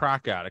like a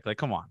crack addict. Like,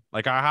 come on.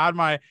 Like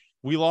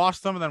we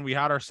lost him, and then we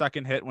had our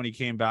second hit when he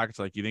came back. It's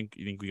like, you think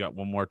we got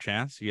one more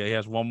chance? Yeah, he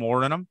has one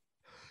more in him.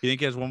 You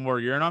think he has one more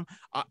year in him?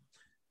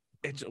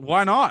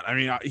 Why not? I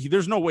mean,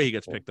 there's no way he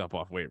gets picked up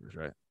off waivers,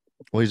 right?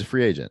 Well, he's a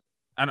free agent.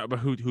 I know, but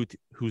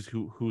who's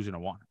gonna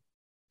want him?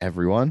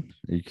 Everyone?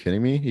 Are you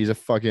kidding me? He's a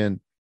fucking.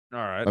 All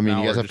right. I mean,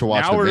 you guys have to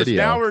watch the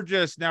video. Now we're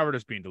just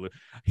being deluded.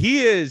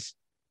 He is.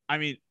 I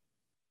mean,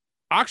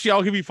 actually,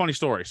 I'll give you a funny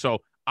story. So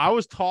I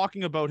was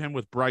talking about him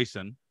with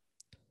Bryson,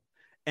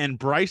 and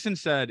Bryson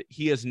said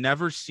he has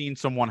never seen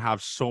someone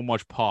have so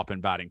much pop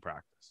in batting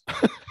practice.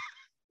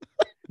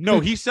 No,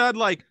 he said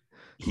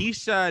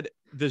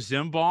the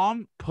Zim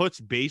bomb puts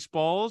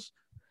baseballs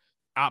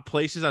at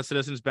places at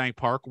Citizens Bank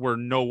Park where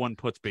no one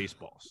puts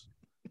baseballs.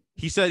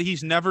 He said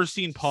he's never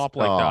seen pop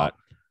like that.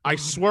 I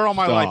swear on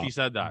my life he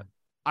said that.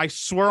 I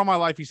swear on my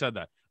life he said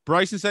that.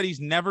 Bryson said he's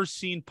never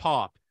seen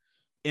pop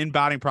in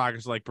batting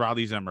practice like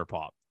Bradley Zimmer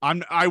pop.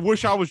 I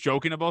wish I was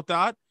joking about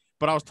that,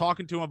 but I was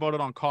talking to him about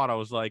it on COD. I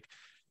was like,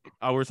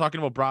 we were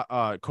talking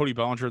about Cody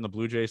Bellinger and the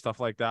Blue Jays, stuff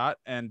like that.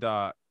 And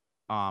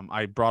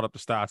I brought up the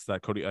stats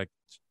that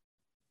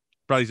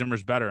Bradley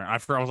Zimmer's better. And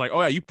I was like,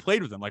 oh yeah, you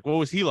played with him. Like, what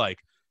was he like?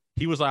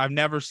 He was like, I've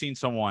never seen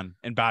someone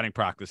in batting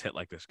practice hit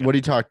like this guy. What do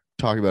you talk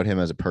about him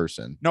as a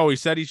person? No, he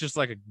said he's just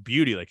like a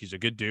beauty. Like he's a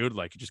good dude.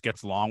 Like he just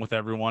gets along with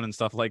everyone and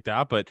stuff like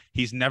that. But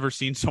he's never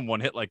seen someone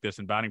hit like this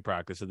in batting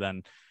practice. And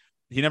then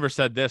he never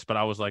said this, but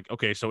I was like,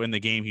 okay, so in the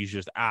game, he's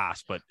just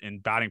ass. But in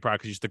batting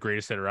practice, he's the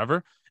greatest hitter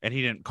ever. And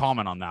he didn't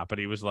comment on that. But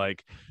he was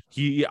like,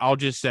 I'll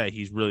just say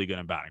he's really good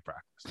in batting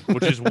practice,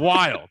 which is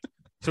wild.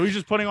 So he's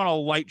just putting on a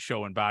light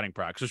show in batting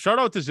practice. So shout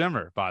out to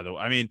Zimmer, by the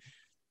way. I mean,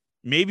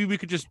 maybe we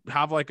could just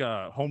have like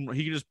a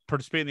he could just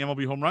participate in the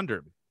MLB home run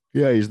derby.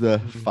 Yeah, he's the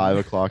 5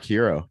 o'clock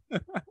hero.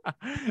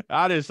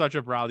 That is such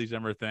a Bradley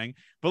Zimmer thing.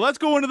 But let's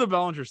go into the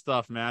Bellinger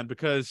stuff, man,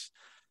 because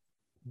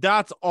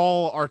that's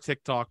all our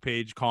TikTok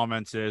page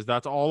comments is.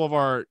 That's all of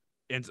our.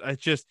 It's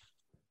just,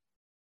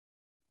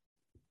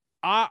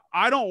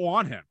 I don't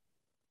want him.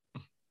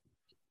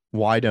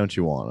 Why don't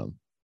you want him?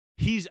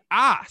 He's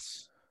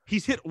ass.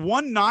 He's hit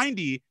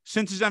 190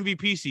 since his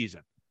MVP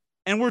season.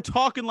 And we're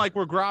talking like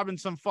we're grabbing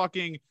some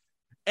fucking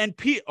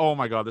oh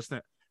my God, this thing.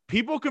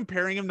 People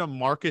comparing him to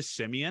Marcus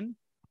Semien.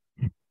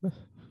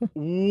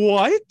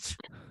 What?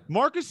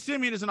 Marcus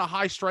Semien isn't a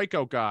high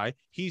strikeout guy.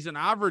 He's an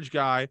average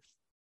guy.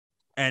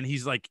 And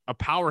he's like a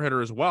power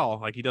hitter as well.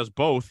 Like he does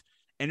both.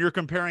 And you're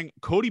comparing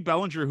Cody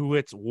Bellinger, who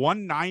hits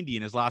 190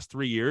 in his last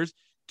 3 years,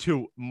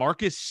 to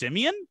Marcus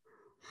Semien,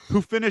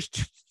 who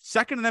finished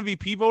second in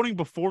MVP voting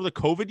before the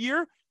COVID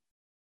year.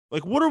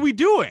 Like, what are we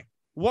doing?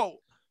 Well,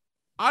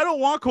 I don't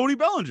want Cody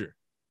Bellinger.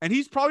 And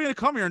he's probably going to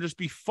come here and just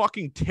be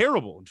fucking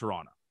terrible in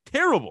Toronto.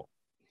 Terrible.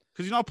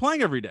 Because he's not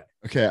playing every day.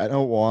 Okay, I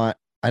don't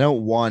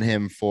want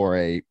him for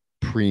a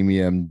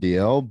premium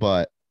deal,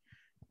 but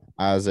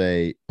as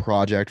a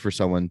project for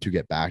someone to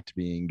get back to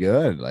being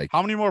good. Like,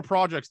 how many more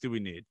projects do we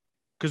need?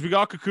 Because we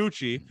got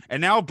Kikuchi,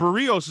 and now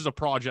Barrios is a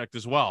project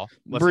as well.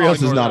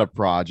 Barrios is not a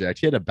project.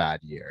 He had a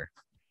bad year.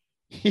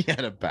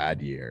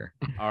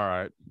 All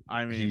right.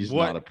 I mean, he's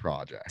not a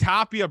project.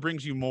 Tapia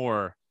brings you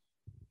more.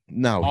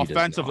 No,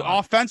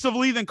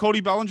 offensively than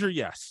Cody Bellinger.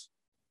 Yes.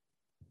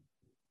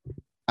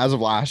 As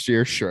of last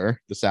year, sure.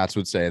 The stats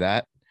would say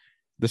that.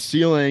 The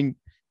ceiling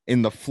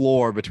and the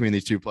floor between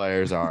these two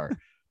players are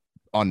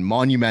on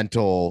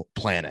monumental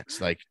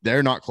planets. Like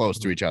they're not close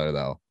to each other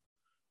though.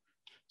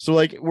 So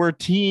like we're a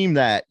team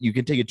that you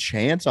can take a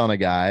chance on a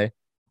guy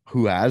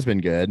who has been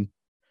good.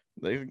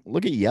 Like,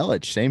 look at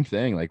Yelich, same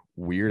thing. Like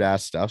weird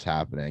ass stuff's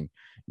happening.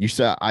 You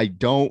said I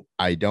don't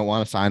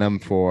want to sign him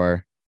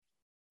for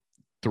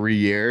 3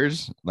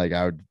 years. Like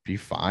I would be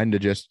fine to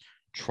just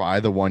try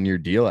the 1 year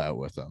deal out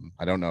with him.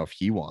 I don't know if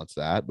he wants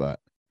that, but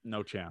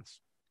no chance.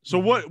 So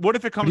what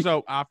if it comes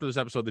out after this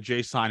episode the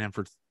Jays sign him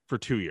for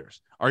 2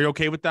 years? Are you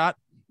okay with that?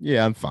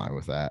 Yeah, I'm fine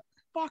with that.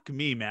 Fuck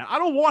me, man. I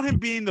don't want him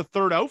being the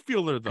third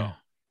outfielder though.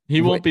 He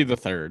won't be the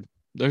third.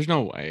 There's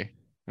no way.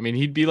 I mean,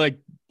 he'd be like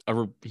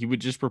he would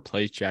just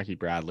replace Jackie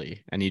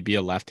Bradley, and he'd be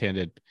a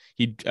left-handed.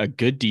 He'd a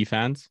good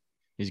defense.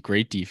 He's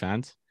great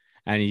defense,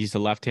 and he's a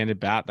left-handed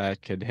bat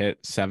that could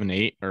hit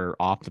 7-8 or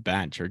off the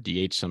bench or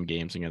DH some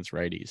games against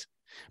righties.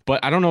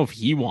 But I don't know if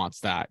he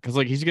wants that because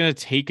like he's gonna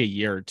take a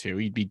year or two.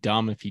 He'd be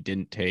dumb if he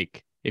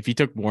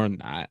took more than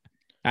that.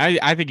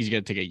 I think he's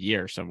gonna take a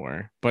year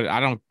somewhere, but I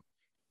don't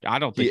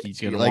think he's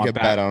gonna like want a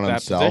bet on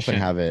himself position.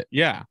 and have it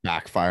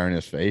backfire in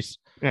his face.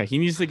 Yeah, he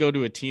needs to go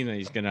to a team that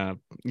he's gonna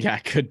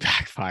could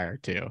backfire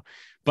too.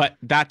 But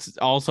that's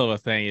also a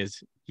thing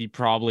is he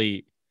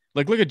probably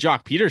like look at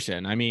Jock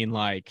Peterson. I mean,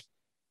 like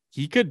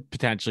he could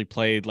potentially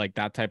play like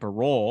that type of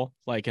role,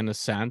 like in a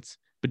sense.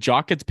 But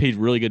Jock gets paid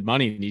really good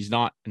money, and he's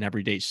not an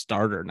everyday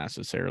starter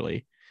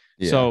necessarily.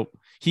 Yeah. So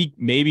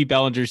maybe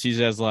Bellinger sees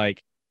it as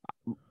like,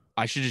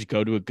 I should just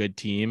go to a good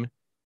team,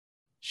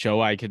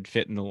 show I could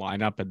fit in the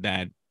lineup, and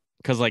then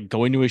because like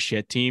going to a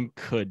shit team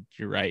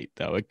you're right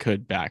though, it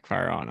could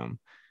backfire on him.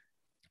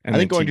 And I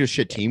think going to a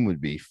shit team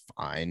would be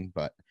fine,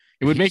 but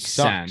it would make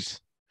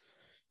sense.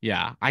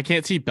 Yeah, I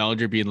can't see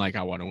Bellinger being like,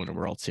 I want to win a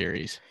World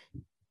Series,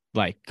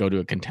 like go to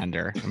a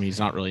contender. I mean, he's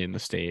not really in the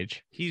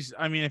stage.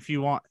 If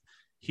you want.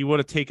 He would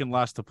have taken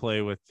less to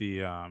play with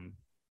the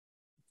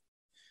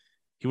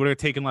He would have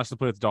taken less to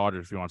play with the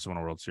Dodgers if he wants to win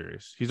a World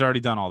Series. He's already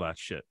done all that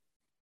shit.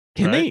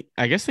 Can right?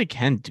 they? I guess they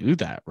can do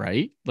that,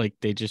 right? Like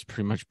they just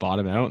pretty much bought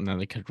him out and then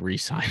they could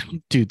re-sign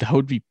him. Dude, that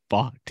would be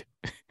fucked.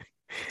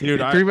 Dude,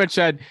 They pretty much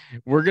said,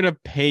 we're going to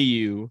pay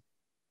you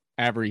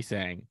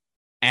everything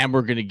and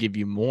we're going to give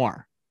you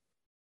more.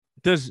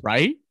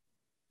 Right?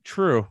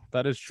 True.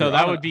 That is true. So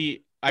that would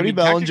be, Cody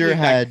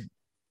Bellinger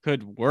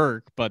could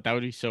work, but that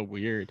would be so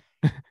weird.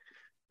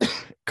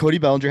 Cody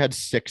Bellinger had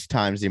 6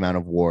 times the amount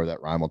of WAR that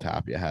Raimel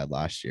Tapia had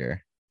last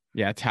year.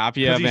 Yeah,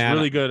 Tapia, he's man.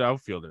 Really good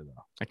outfielder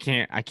though. I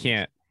can't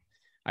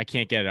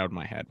get it out of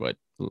my head what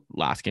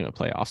last game of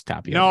playoffs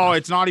Tapia. No,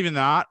 it's not even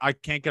that. I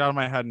can't get out of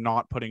my head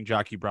not putting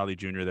Jackie Bradley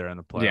Jr. there in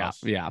the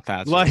playoffs. Yeah,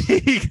 that's like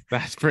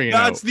that's bringing.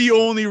 That's the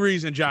only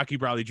reason Jackie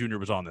Bradley Jr.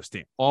 was on this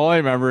team. All I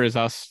remember is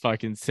us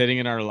fucking sitting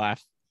in our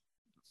left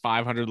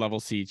 500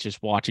 level seats,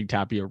 just watching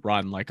Tapia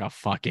run like a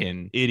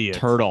fucking idiot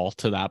turtle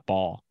to that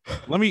ball.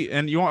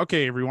 If you want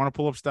to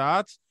pull up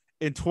stats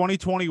in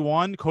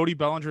 2021, Cody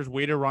Bellinger's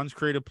weighted runs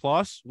created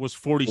plus was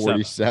 47.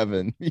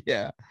 47.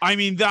 Yeah. I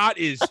mean, that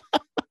is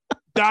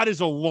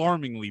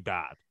alarmingly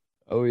bad.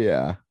 Oh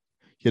yeah.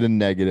 He had a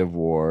negative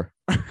WAR,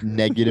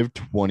 negative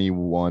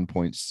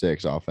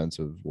 21.6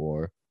 offensive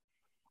WAR.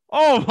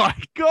 Oh my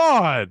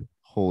God.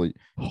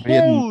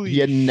 He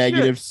had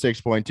negative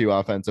 6.2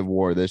 offensive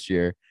WAR this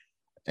year.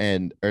 I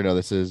don't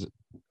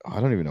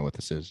even know what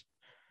this is.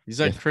 He's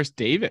like Chris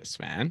Davis,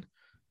 man.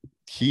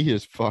 He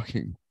is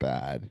fucking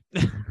bad.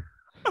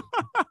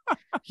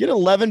 He had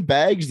 11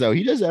 bags though.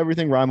 He does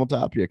everything Raimel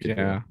Tapia can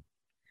do.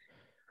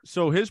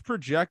 So his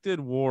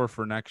projected WAR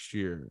for next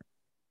year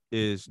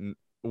is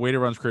weighted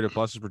runs created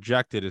plus. His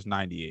projected is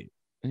 98.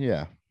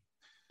 Yeah.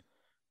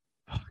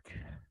 Fuck.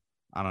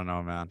 I don't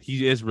know, man.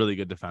 He is really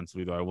good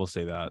defensively, though. I will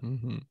say that.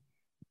 Mm-hmm.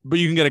 But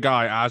you can get a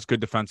guy as good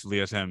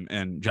defensively as him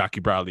and Jackie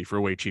Bradley for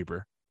way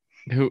cheaper.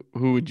 Who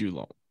would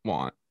you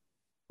want?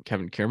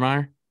 Kevin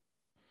Kiermaier?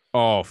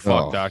 Oh,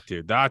 fuck that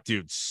dude. That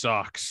dude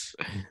sucks.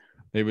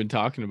 They've been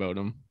talking about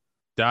him.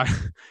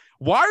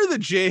 Why are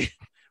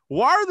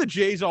the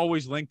Jays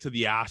always linked to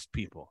the ass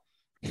people?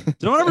 Does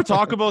anyone ever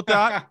talk about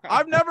that?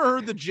 I've never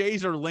heard the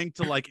Jays are linked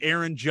to like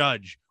Aaron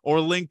Judge or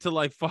linked to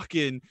like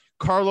fucking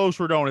Carlos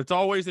Rodon. It's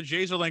always the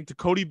Jays are linked to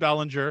Cody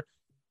Bellinger,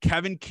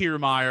 Kevin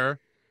Kiermaier,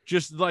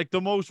 just like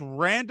the most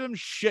random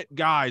shit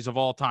guys of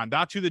all time.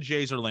 That's who the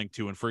Jays are linked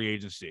to in free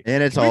agency.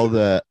 And it's all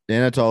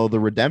the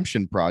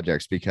redemption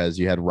projects because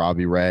you had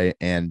Robbie Ray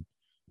and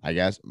I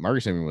guess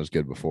Marcus Semien was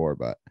good before,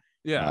 but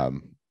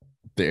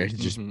they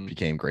just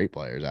became great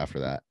players after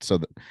that. So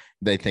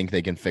they think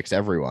they can fix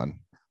everyone.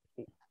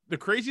 The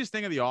craziest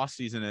thing of the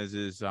offseason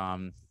is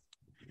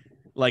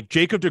like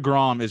Jacob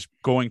deGrom is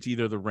going to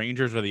either the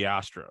Rangers or the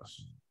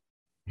Astros.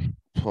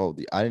 Well,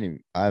 I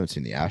haven't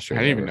seen the Astros.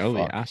 I didn't even know the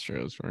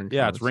Astros were in.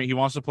 Yeah, he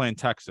wants to play in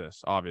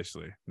Texas,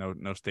 obviously.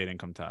 No state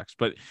income tax.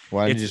 But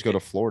why didn't you just go to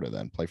Florida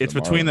then? Play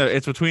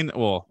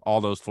for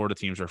all those Florida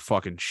teams are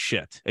fucking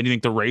shit. And you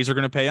think the Rays are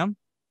going to pay him?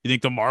 You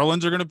think the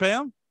Marlins are going to pay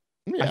him?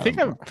 Yeah, I think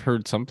I've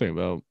heard something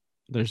about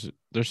there's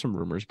some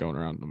rumors going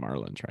around the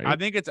Marlins, right? I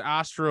think it's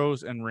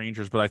Astros and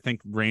Rangers, but I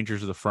think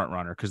Rangers are the front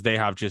runner because they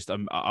have just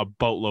a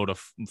boatload of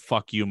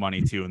fuck you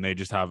money too, and they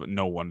just have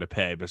no one to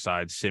pay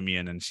besides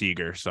Semien and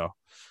Seager. So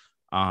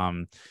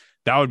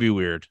that would be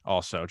weird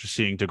also, just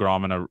seeing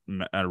deGrom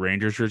in a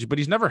Rangers jersey, but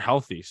he's never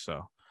healthy.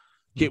 So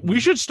we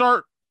should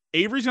start.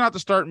 Avery's gonna have to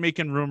start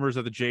making rumors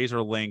that the Jays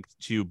are linked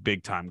to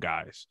big time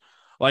guys.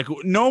 Like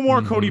no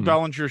more Cody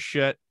Bellinger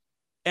shit.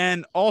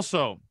 And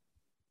also,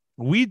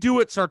 we do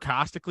it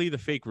sarcastically, the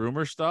fake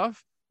rumor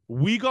stuff.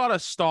 We gotta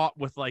stop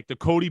with like the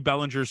Cody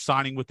Bellinger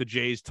signing with the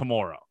Jays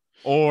tomorrow,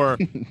 or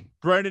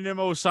Brandon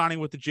Nimmo signing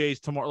with the Jays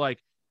tomorrow. Like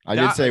I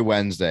did say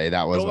Wednesday.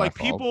 That was my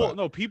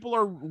fault, people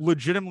are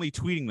legitimately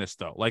tweeting this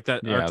though. Like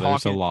that. Yeah,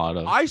 there's a lot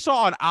of. I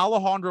saw an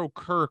Alejandro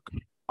Kirk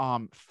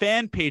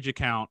fan page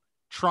account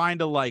trying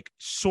to like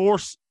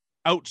outsource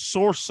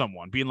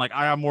someone, being like,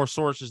 I have more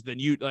sources than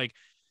you. Like,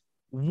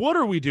 what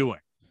are we doing?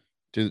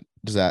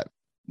 Does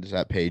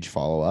that page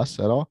follow us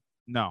at all?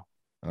 No.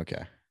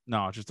 Okay.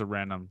 No, it's just a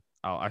random.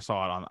 I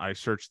saw it on. I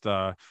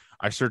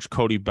searched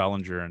Cody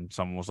Bellinger, and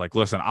someone was like,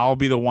 "Listen, I'll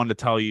be the one to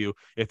tell you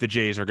if the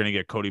Jays are going to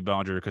get Cody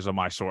Bellinger because of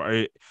my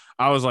source."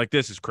 I was like,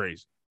 "This is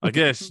crazy." Like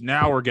this.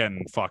 Now we're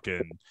getting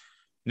fucking.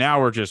 Now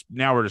we're just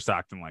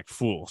acting like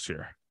fools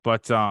here.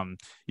 But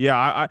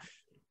yeah,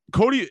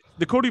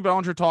 the Cody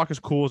Bellinger talk is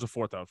cool as a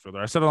fourth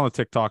outfielder. I said it on the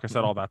TikTok. I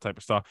said all that type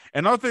of stuff.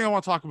 Another thing I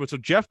want to talk about. So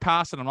Jeff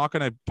Passan, I'm not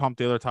going to pump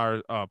the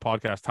other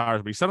podcast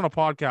tires, but he said on a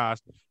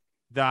podcast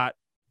that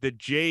the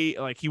Jay,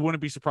 like he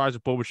wouldn't be surprised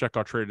if Bo Bichette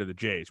got traded to the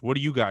Jays. What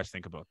do you guys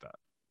think about that?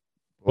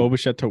 Bo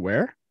Bichette to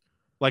where?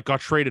 Like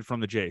got traded from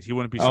the Jays. He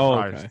wouldn't be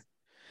surprised. Oh, okay.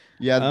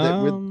 Yeah,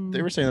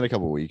 they were saying that a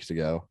couple of weeks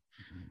ago.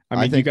 I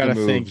mean, you got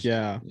to think, you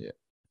got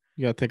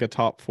to think a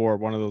top 4,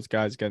 one of those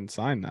guys getting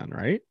signed then,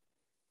 right?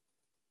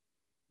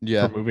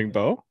 Yeah. For moving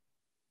Bo?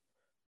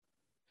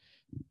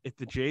 If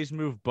the Jays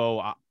move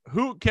Bo,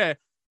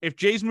 if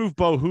Jays move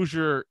Bo, who's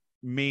your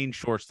main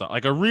shortstop?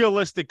 Like a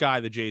realistic guy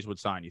the Jays would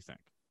sign, you think?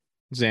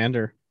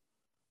 Xander.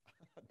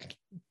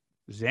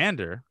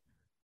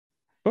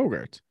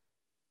 Bogarts.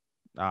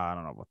 I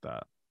don't know about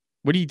that.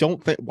 What do you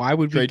don't think? Why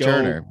would Trey we go?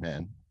 Turner,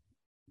 man.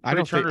 I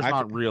don't think Turner's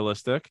not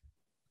realistic.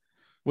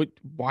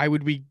 Why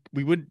would we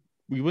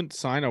wouldn't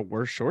sign a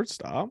worse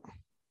shortstop?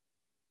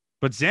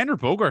 But Xander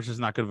Bogaerts is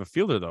not good of a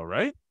fielder, though,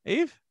 right,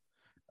 Ave?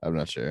 I'm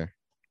not sure.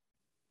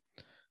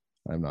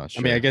 I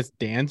mean, I guess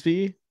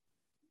Dansby.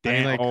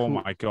 Oh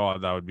my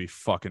god, that would be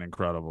fucking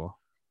incredible.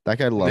 That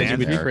guy loves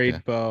Dansby America.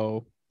 Trade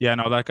Bo. Yeah,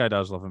 no, that guy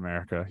does love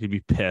America. He'd be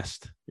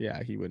pissed.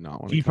 Yeah, he would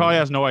not want. He probably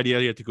has no idea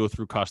he had to go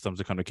through customs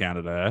to come to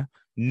Canada. Eh?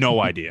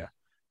 No idea.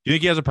 Do you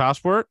think he has a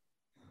passport?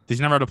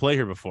 He's never had to play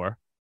here before.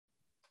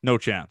 No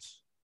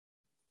chance.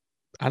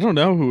 I don't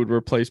know who would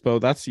replace Bo.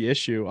 That's the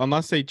issue.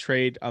 Unless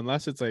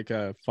it's like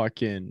a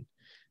fucking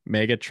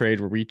mega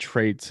trade where we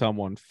trade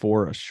someone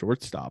for a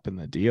shortstop in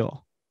the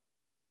deal.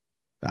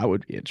 That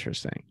would be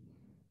interesting.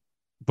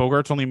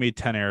 Bogarts only made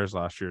 10 errors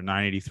last year,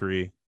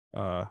 983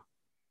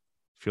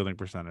 fielding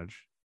percentage.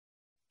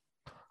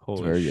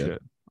 Holy shit. Good.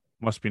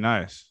 Must be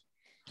nice.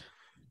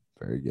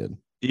 Very good.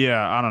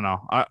 Yeah, I don't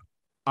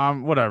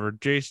know. Whatever.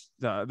 Jace,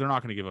 they're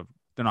not going to give up.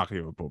 They're not going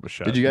to give up Bo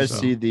Bichette. Did you guys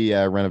see the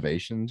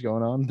renovations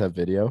going on? That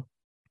video?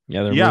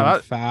 Yeah, they're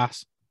moving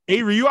fast.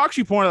 Avery, you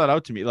actually pointed that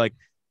out to me. Like,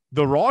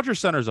 the Rogers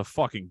Center is a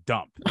fucking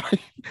dump.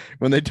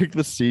 When they took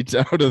the seats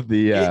out of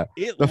the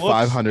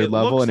 500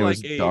 level and it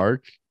was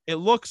dark. It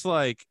looks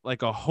like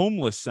a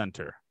homeless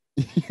center.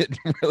 It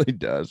really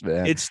does,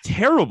 man. It's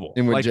terrible.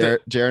 And when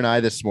Jared and I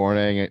this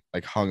morning,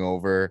 like hung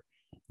over,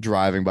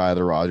 driving by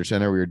the Rogers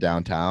Center, we were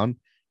downtown.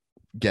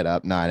 Get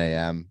up 9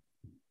 a.m.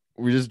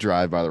 We just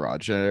drive by the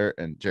Rogers Center,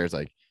 and Jared's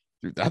like,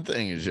 "Dude, that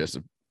thing is just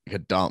a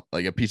dump,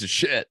 like a piece of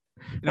shit.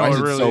 Why is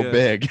it so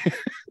big?"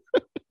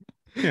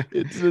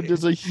 It's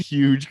just a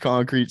huge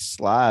concrete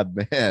slab,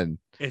 man.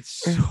 It's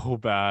so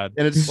bad,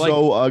 and it's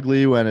so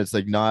ugly when it's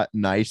like not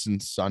nice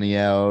and sunny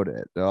out.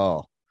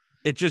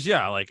 It just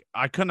like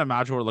I couldn't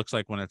imagine what it looks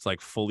like when it's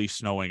like fully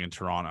snowing in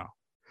Toronto.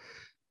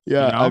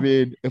 Yeah, you know? I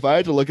mean, if I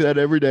had to look at that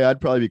every day, I'd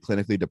probably be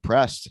clinically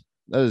depressed.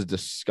 That is a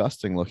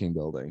disgusting looking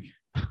building.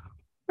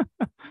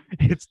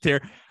 It's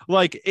terrible.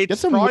 Like, it's get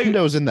some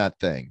windows in that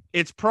thing.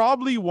 It's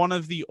probably one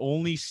of the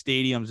only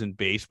stadiums in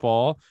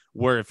baseball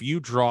where if you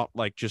drop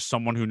like just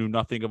someone who knew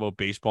nothing about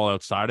baseball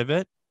outside of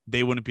it,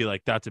 they wouldn't be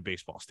like, "That's a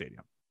baseball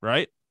stadium,"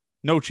 right?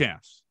 No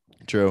chance.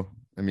 True.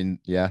 I mean,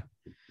 yeah.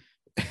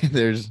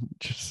 There's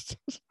just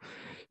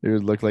it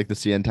would look like the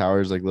CN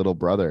Tower's like little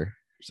brother or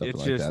something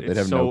like that. They'd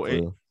have no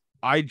clue.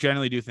 I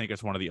genuinely do think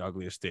it's one of the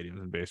ugliest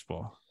stadiums in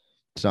baseball.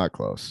 It's not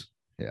close.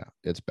 Yeah,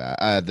 it's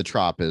bad. The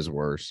Trop is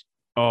worse.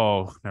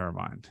 Oh, never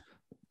mind.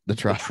 The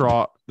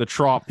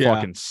Trop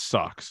fucking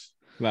sucks.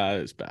 That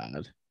is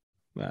bad.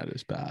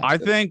 I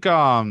think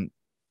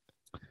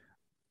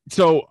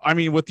so I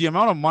mean, with the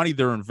amount of money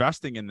they're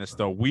investing in this,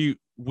 though, we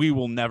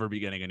will never be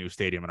getting a new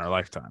stadium in our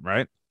lifetime,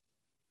 right?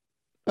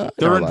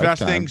 They're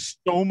investing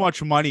so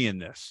much money in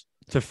this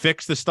to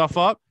fix the stuff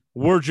up.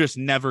 We're just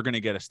never going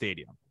to get a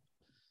stadium.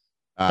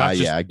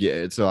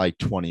 It's like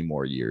 20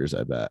 more years,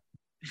 I bet.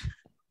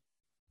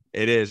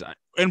 It is.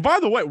 And by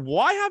the way,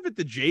 why haven't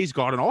the Jays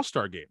got an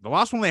all-star game? The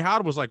last one they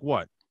had was like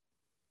what?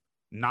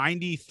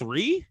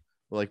 93?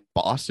 Well, like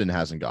Boston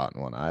hasn't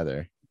gotten one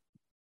either.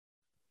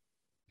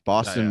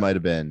 Boston might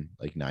have been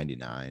like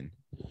 99.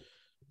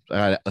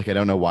 I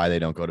don't know why they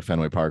don't go to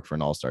Fenway Park for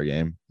an all-star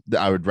game.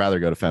 I would rather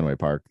go to Fenway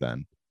Park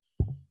than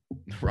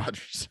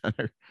Rogers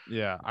Center.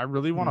 Yeah, I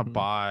really want to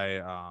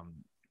buy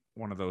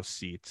one of those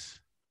seats.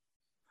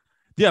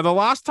 Yeah, the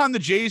last time the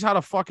Jays had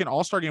a fucking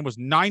all-star game was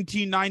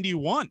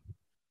 1991.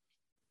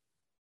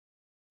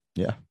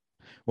 Yeah.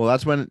 Well,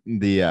 that's when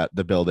the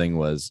building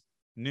was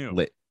new.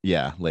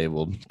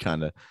 Labeled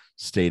kind of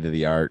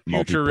state-of-the-art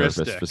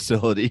multi-purpose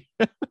facility.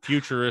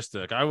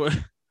 Futuristic. I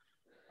would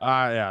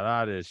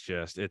that is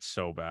just, it's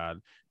so bad.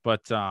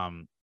 But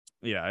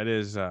it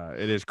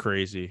is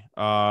crazy.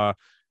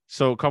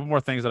 So a couple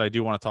more things that I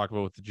do want to talk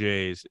about with the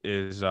Jays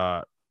is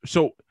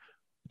so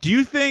do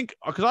you think,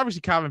 because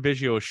obviously Kevin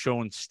Biggio has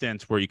shown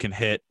stints where you can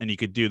hit and you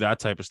could do that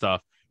type of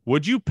stuff.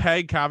 Would you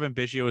peg Kevin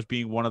Biggio as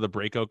being one of the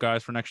breakout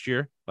guys for next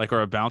year? Like,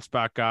 or a bounce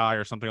back guy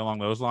or something along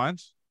those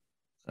lines?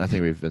 I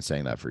think we've been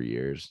saying that for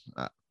years.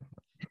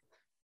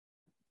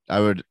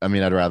 I'd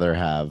rather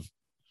have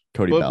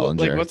Cody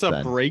Bellinger. Like, what's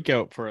a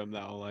breakout for him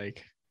though?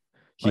 Like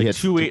he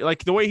hits 2-8,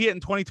 like the way he hit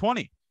in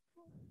 2020.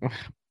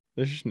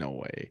 There's just no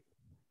way.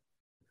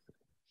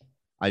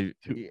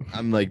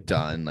 I'm like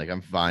done. Like,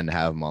 I'm fine to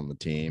have him on the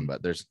team,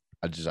 but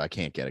I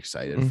can't get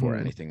excited for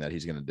anything that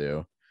he's gonna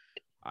do.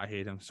 I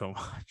hate him so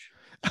much.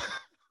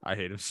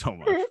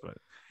 But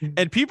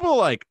and people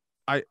like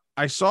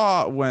I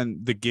saw when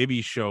the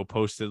Gibby show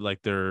posted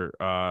like their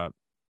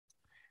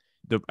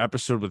the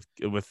episode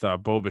with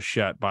Bo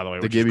Bichette, by the way.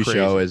 The Gibby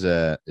show is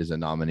a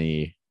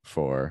nominee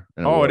for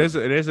an award. It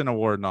is an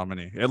award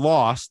nominee. It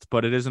lost,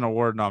 but it is an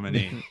award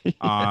nominee.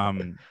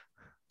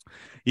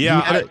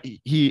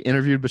 He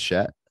interviewed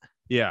Bichette.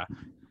 Yeah.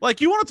 Like,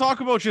 you want to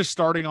talk about just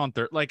starting on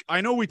third. Like,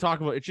 I know we talk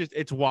about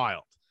it's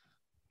wild.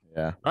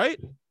 Yeah. Right?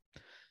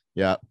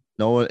 Yeah.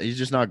 No, he's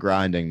just not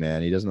grinding,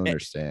 man. He doesn't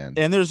understand.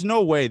 And there's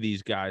no way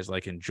these guys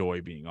like enjoy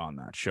being on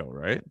that show,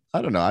 right?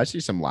 I don't know. I see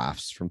some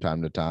laughs from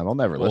time to time. I'll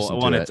never listen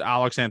to when it. It's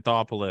Alex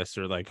Anthopoulos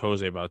or like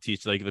Jose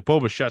Bautista, like the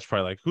Boba Fett's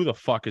probably like, who the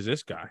fuck is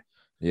this guy?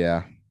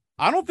 Yeah.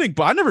 I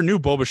never knew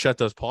Boba Fett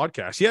does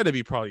podcasts. He had to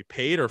be probably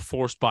paid or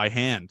forced by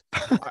hand.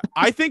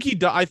 I think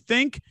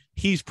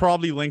he's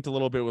probably linked a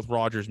little bit with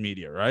Rogers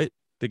Media, right?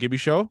 The Gibby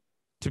Show,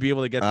 to be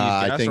able to get these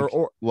guests. I think,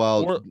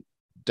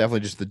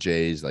 definitely just the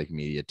Jays like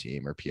media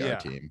team or PR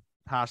team.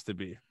 Has to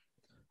be.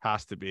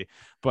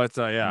 But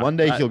yeah, one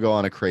day he'll go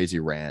on a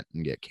crazy rant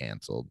and get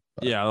canceled.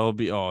 But... yeah, it'll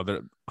be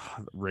the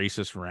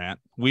racist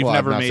rant. We've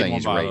never made one.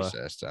 He's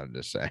racist. I'm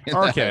just saying.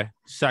 Okay,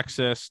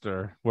 sexist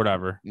or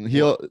whatever.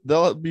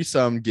 There'll be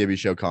some Gibby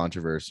Show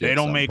controversy. They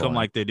don't make them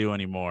like they do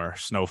anymore.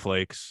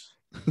 Snowflakes.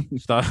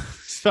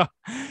 stuff.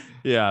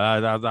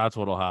 Yeah, that's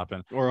what'll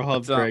happen. Or he'll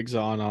have Greg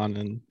Zahn on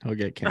and he'll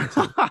get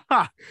canceled.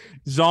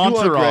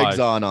 Greg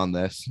Zahn on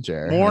this,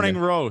 Jared. Morning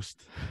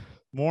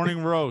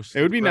roast.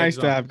 It would be nice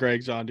to have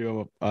Greg Zahn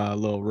do a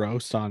little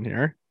roast on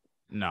here.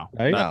 No,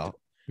 right? No.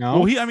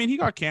 Well, he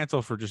got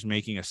canceled for just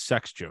making a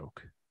sex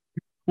joke.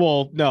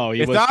 Well, no,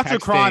 if that's a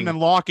crime, then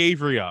lock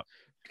Avery up.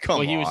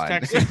 He was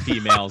texting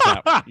females.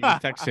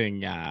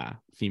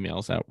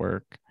 Females at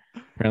work.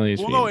 Apparently,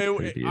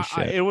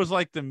 it was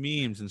like the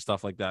memes and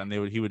stuff like that, and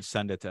he would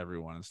send it to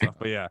everyone and stuff.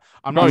 But yeah,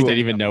 I'm not. Didn't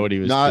even know what he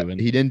was doing.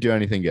 He didn't do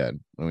anything good.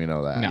 We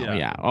know that. No,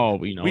 yeah. Oh,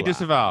 we know. We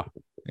disavow.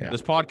 Yeah.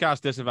 This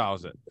podcast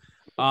disavows it.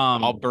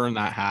 I'll burn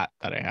that hat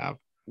that I have.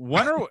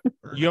 When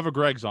you have a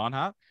Greg Zahn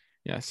hat?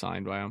 Yeah,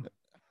 signed by him.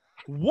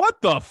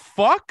 What the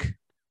fuck?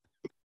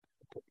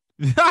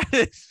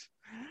 That's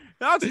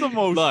the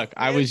most. Look,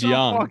 I was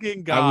young.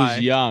 Fucking guy. I was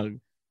young.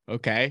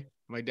 Okay.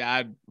 My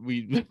dad,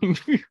 we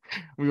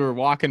were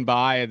walking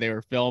by and they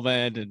were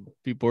filming and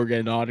people were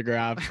getting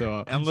autographs.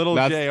 So and little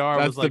JR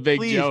was like, the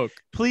big joke.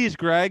 Please,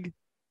 Greg,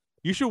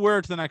 you should wear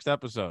it to the next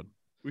episode.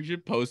 We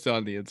should post it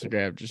on the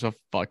Instagram, just a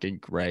fucking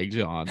Greg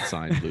John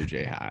signed Blue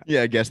Jay hat.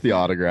 Yeah, guess the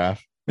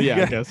autograph.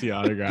 Yeah, guess the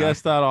autograph.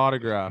 Guess that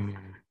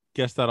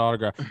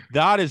autograph.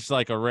 That is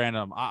like a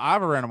random. I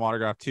have a random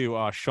autograph too.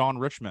 Sean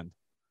Richmond.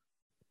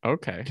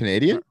 Okay.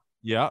 Canadian?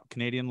 Yeah,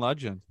 Canadian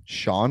legend.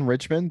 Sean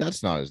Richmond?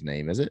 That's not his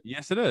name, is it?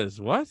 Yes, it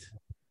is. What?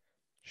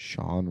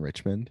 Sean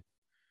Richmond.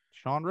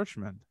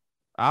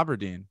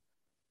 Aberdeen.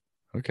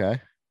 Okay.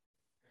 I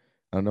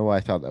don't know why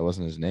I thought that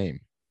wasn't his name.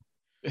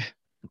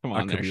 Come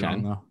on, there,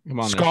 Sean. Come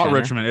on, Scott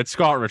Richmond. It's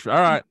Scott Richmond.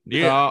 All right.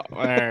 Yeah.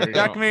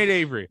 Checkmate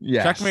Avery.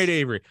 Yes. Checkmate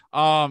Avery.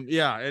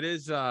 Yeah, it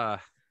is.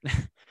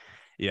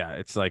 Yeah,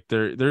 it's like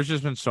there's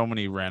just been so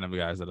many random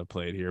guys that have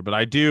played here,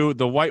 but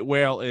the white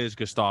whale is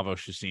Gustavo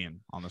Chassin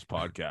on this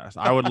podcast.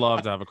 I would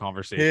love to have a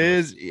conversation.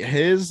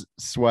 His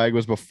swag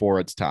was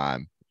before its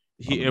time.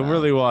 It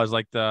really was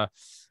like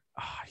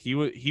he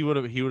would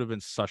have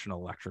been such an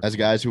electric. As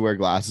guys who wear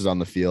glasses on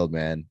the field,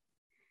 man,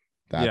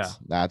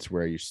 that's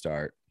where you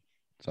start.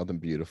 Something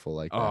beautiful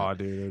like that. Oh,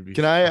 dude.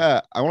 Can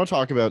I want to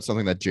talk about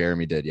something that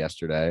Jeremy did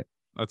yesterday.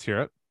 Let's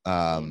hear it.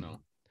 No.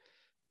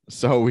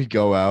 So we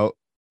go out.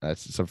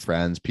 That's some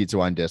friends, Pizza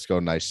Wine Disco,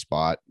 nice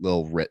spot,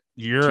 little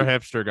You're a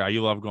hipster guy.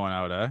 You love going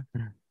out, eh?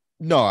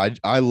 No,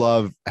 I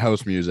love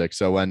house music.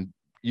 So when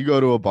you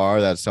go to a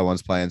bar that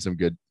someone's playing some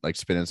good, like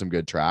spinning some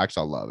good tracks,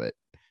 I'll love it.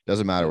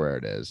 Doesn't matter where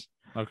it is.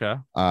 Okay.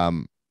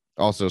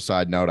 Also,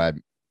 side note,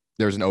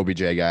 there was an OBJ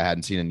guy I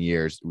hadn't seen in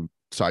years. We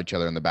saw each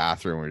other in the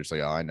bathroom. We were just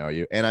like, oh, I know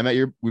you. And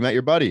we met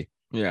your buddy.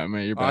 Yeah, I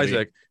met your buddy.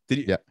 Isaac. Did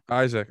you? Yeah.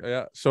 Isaac.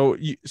 Yeah. So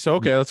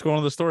okay, let's go on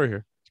to the story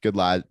here. Good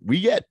lad. We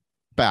get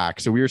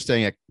back. So we were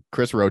staying at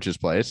Chris Roach's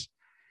place.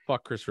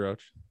 Fuck Chris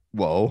Roach.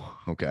 Whoa.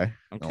 Okay.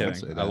 I'm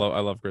kidding. I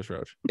love Chris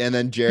Roach. And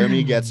then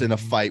Jeremy gets in a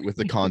fight with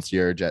the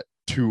concierge at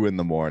 2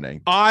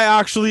 a.m. I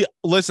actually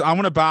listen. I'm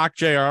gonna back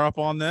JR up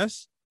on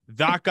this.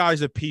 That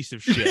guy's a piece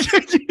of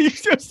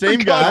shit. Same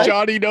guy.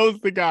 Johnny knows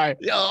the guy.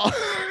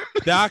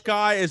 That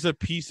guy is a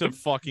piece of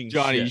fucking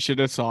Johnny, shit. You should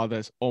have saw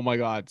this. Oh my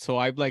god. So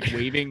I'm like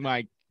waving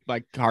my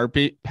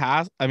carpet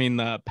pass. I mean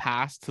the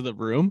pass to the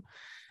room.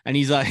 And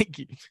he's like,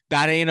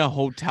 that ain't a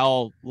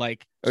hotel.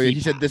 Like, he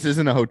said, this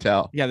isn't a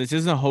hotel. Yeah, this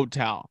isn't a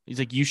hotel. He's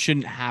like, you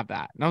shouldn't have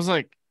that. And I was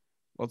like,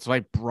 well, it's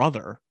my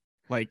brother.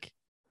 Like,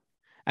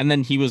 and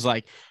then he was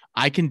like,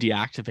 I can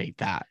deactivate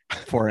that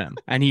for him.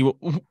 And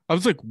I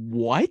was like,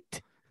 what?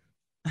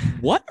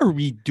 What are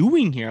we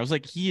doing here? I was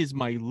like, he is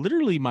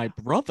literally my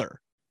brother.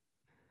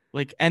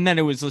 Like, and then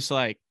it was just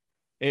like,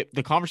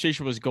 the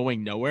conversation was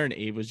going nowhere, and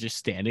Abe was just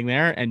standing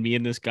there, and me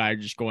and this guy are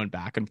just going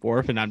back and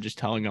forth, and I'm just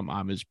telling him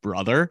I'm his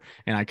brother,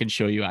 and I can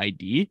show you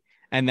ID.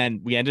 And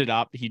then we ended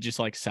up, he just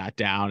like sat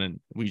down, and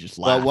we just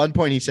laughed. Well, at one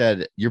point he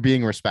said, "You're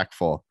being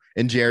respectful,"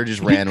 and Jared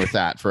just ran with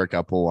that for a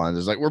couple ones.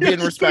 It's like, we're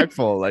being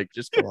respectful. Like,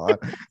 just come on.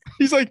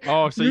 He's like,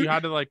 oh, so you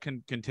had to like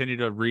continue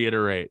to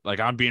reiterate, like,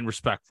 I'm being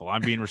respectful.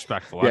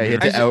 Yeah, you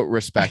had to out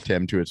respect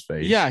him to his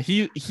face. Yeah,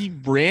 he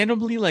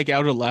randomly, like,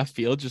 out of left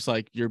field, just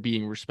like, you're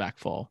being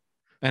respectful.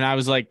 And I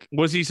was like,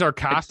 was he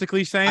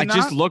sarcastically saying that? I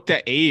just looked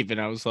at Abe and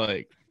I was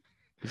like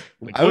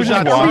I was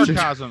just watching.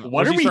 Sarcasm.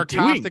 What are we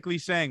sarcastically doing?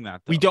 Saying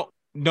that? Though? We don't.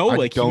 No, I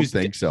like don't he was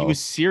think so. He was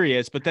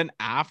serious, but then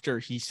after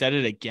he said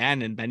it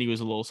again, and then he was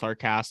a little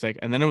sarcastic,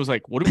 and then it was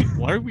like, what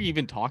are we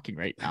even talking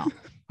right now?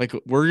 Like,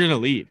 we're gonna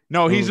leave.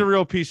 No, he's a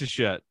real piece of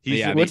shit.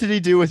 What did he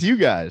do with you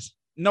guys?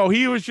 No,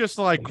 he was just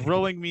like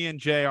grilling me and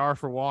JR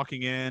for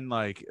walking in.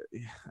 Like,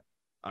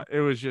 he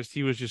was just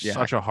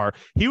such a hard.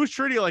 He was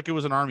treating it like it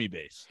was an army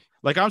base.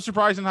 Like, I'm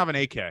surprised he didn't have an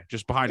AK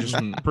just behind, just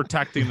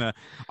protecting the.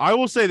 I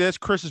will say this: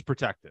 Chris is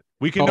protected.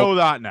 We can know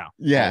that now.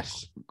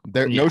 Yes,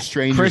 no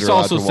strangers. Chris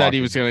also said he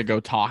was going to go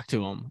talk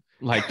to him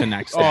like the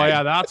next day. Oh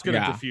yeah, that's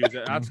going to diffuse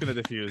it. That's going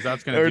to diffuse.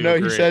 That's going to. Or no,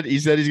 he said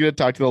he's going to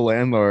talk to the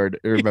landlord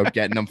about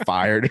getting him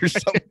fired or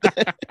something.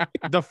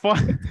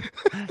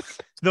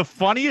 The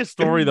funniest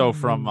story though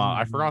from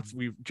I forgot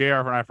JR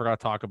and I forgot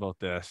to talk about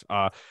this.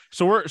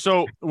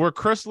 So where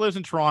Chris lives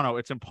in Toronto,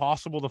 it's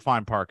impossible to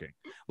find parking.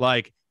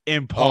 Like.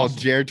 Impossible.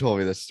 Oh, Jared told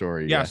me this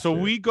story. Yeah, so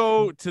we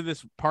go to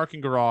this parking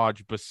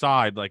garage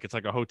beside, like, it's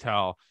like a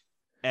hotel,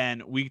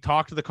 and we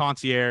talk to the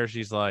concierge.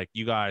 He's like,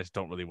 "You guys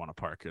don't really want to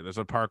park here. There's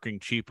a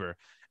parking cheaper."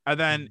 And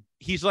then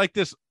he's like,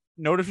 "This,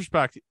 no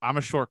disrespect, I'm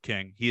a short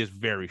king. He is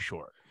very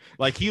short.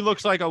 Like, he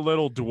looks like a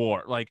little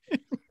dwarf. Like,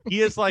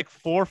 he is like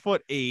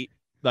 4'8",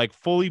 like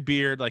fully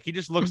beard. Like, he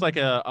just looks like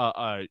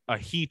a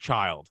he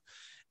child."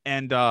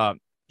 And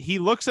he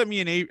looks at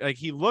me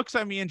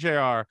and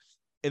JR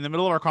in the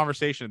middle of our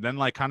conversation, then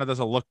like kind of does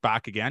a look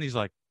back again. He's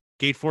like,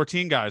 "Gate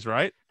 14 guys,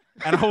 right?"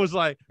 And I was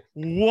like,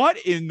 "What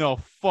in the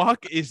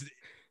fuck is?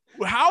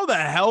 How the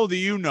hell do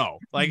you know?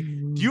 Like,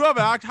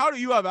 how do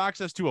you have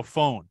access to a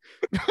phone?"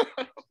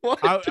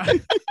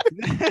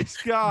 This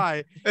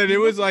guy, and it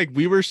was like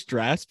we were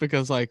stressed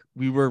because like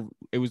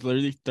it was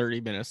literally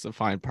 30 minutes to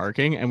find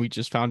parking, and we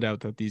just found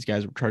out that these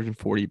guys were charging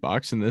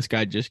 $40, and this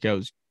guy just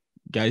goes,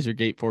 "Guys are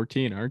gate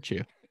 14, aren't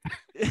you?"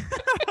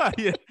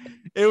 Yeah,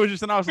 it was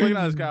just, and I was looking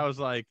at this guy. I was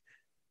like,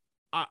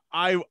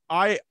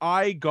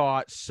 I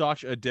got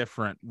such a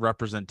different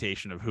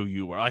representation of who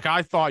you were. Like,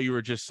 I thought you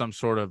were just some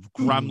sort of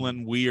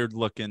gremlin, weird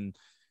looking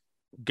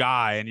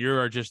guy, and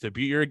you're just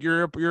you're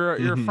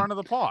a front of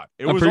the pot.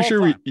 I'm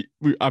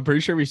pretty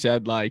sure we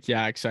said like,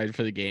 "Yeah, excited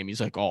for the game."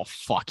 He's like, "Oh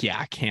fuck yeah,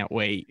 I can't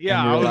wait."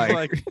 Yeah, I was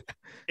like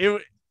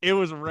it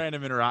was a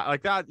random interaction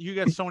like that. You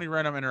get so many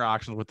random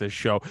interactions with this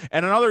show.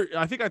 And another,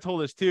 I think I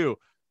told this too.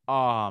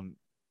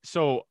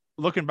 So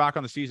looking back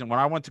on the season, when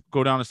I went to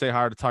go down and say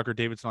hi to Tucker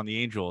Davidson on the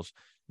Angels,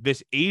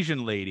 this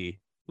Asian lady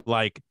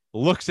like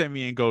looks at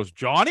me and goes,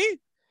 "Johnny,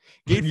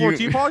 Gate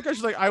 14 podcast."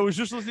 She's like, "I was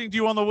just listening to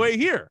you on the way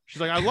here." She's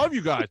like, "I love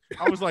you guys."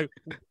 I was like,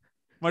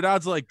 my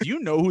dad's like, "Do you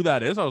know who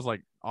that is?" I was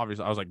like,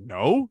 obviously. I was like,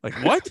 "No." Like,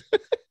 what?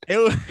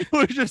 it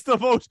was just the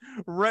most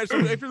so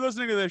if you're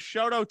listening to this,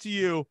 shout out to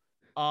you.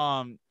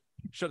 I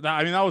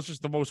mean, that was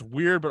just the most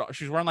weird, but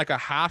she's wearing like a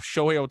half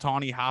Shohei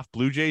Ohtani, half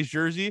Blue Jays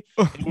jersey.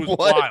 It was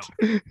wild.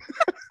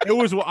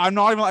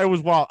 It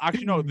was wild.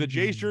 Actually, no, the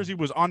Jays jersey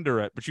was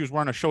under it, but she was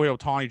wearing a Shohei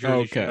Ohtani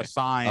jersey. She had a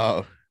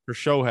sign for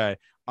Shohei.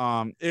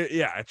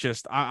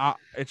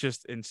 It's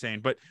just insane.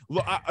 But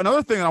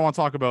another thing that I want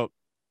to talk about,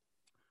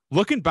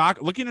 looking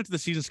into the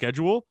season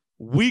schedule,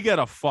 we get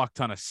a fuck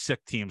ton of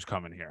sick teams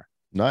coming here.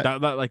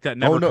 That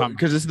never come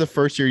because this is the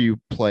first year you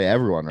play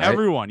everyone, right?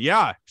 Everyone,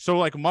 yeah. So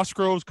like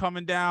Musgrove's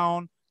coming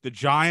down, the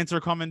Giants are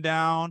coming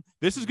down.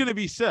 This is gonna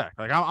be sick.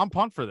 Like, I'm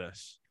pumped for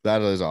this.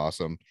 That is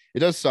awesome.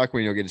 It does suck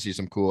when you don't get to see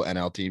some cool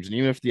NL teams, and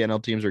even if the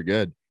NL teams are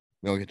good,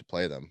 we don't get to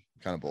play them.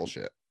 Kind of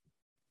bullshit.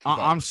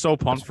 I'm so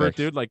pumped for it,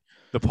 dude. Like,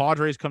 the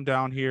Padres come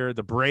down here,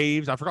 the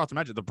Braves. I forgot to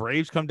mention the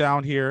Braves come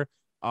down here.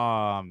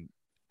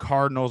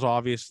 Cardinals,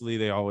 obviously,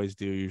 they always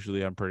do.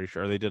 Usually, I'm pretty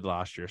sure they did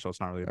last year, so it's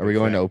not really. Are we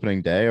going to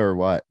opening day or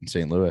what in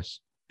St. Louis?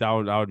 That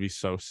would be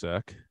so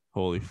sick.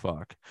 Holy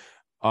fuck.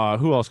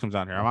 Who else comes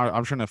down here?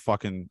 I'm trying to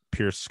fucking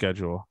Pierce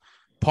schedule.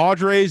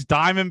 Padres,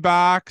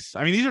 Diamondbacks.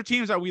 I mean, these are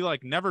teams that we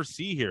like never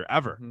see here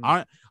ever. Mm-hmm.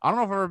 I don't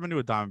know if I've ever been to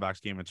a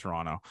Diamondbacks game in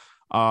Toronto.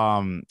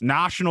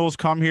 Nationals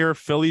come here.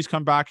 Phillies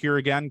come back here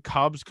again.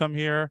 Cubs come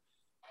here.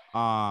 They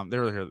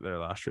were there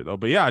last year though.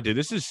 But yeah, dude,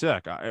 this is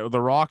sick.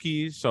 The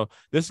Rockies. So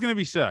this is gonna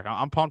be sick.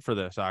 I'm pumped for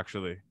this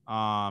actually.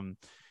 I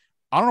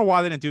don't know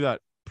why they didn't do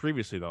that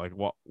previously though. Like,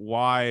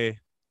 why?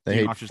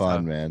 They hate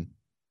fun, man.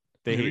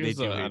 They hate.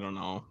 I don't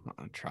know,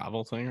 a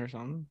travel thing or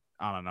something.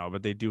 I don't know,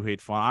 but they do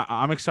hate fun.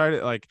 I'm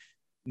excited. Like,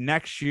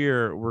 next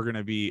year we're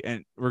gonna be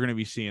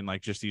seeing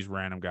like just these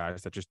random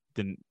guys that just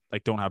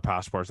don't have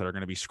passports that are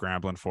gonna be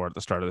scrambling for it at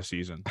the start of the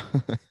season.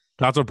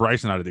 That's what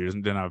Bryson had to do.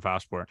 Didn't have a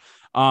passport.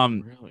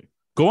 Really.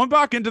 Going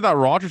back into that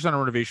Rogers Center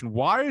renovation,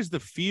 why is the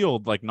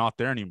field like not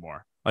there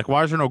anymore? Like,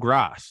 why is there no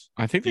grass?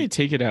 I think they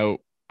take it out.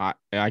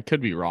 I could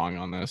be wrong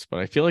on this, but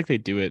I feel like they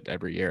do it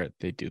every year.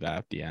 They do that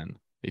at the end.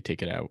 They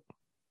take it out.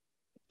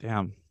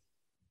 Damn.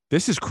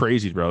 This is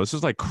crazy, bro. This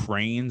is like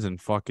cranes and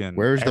fucking.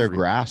 Where's their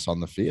grass on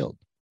the field?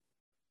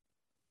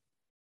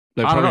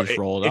 I don't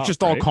know. It's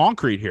just all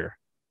concrete here.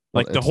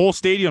 Like, the whole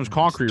stadium's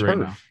concrete right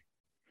now.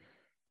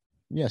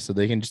 Yeah, so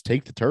they can just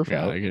take the turf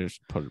out. They can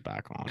just put it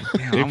back on.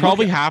 They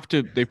probably have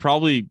to. They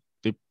probably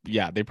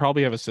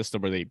have a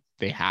system where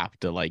they have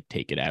to like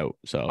take it out.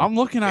 So I'm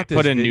looking at this.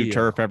 Put in new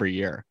turf every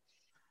year.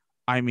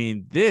 I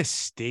mean, this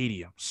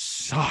stadium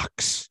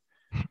sucks.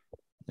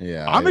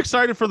 Yeah, I'm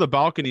excited for the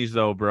balconies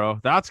though, bro.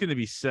 That's gonna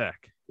be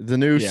sick. The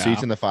new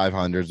seats in the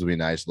 500s will be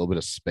nice. A little bit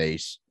of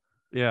space.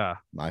 Yeah,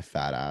 my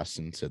fat ass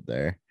and sit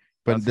there.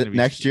 But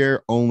next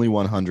year, only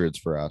 100s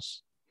for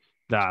us.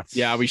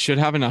 We should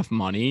have enough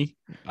money.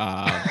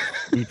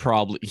 We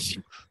probably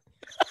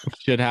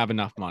should have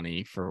enough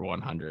money for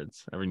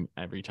 100s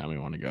every time we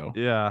want to go.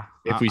 Yeah,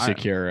 if we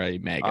secure a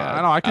mega,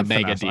 I know I can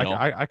mega finesse, deal.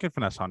 I can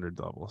finesse 100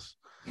 levels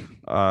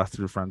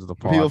through friends of the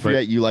pod. People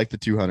forget you like the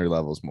 200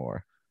 levels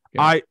more.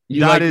 Yeah.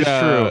 That is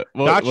true.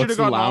 That should have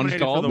got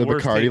nominated for the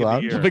worst Bacardi take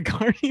Lounge. of The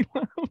Bacardi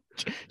Lounge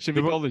should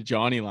be called the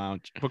Johnny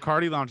Lounge.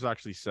 Bacardi Lounge is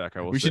actually sick.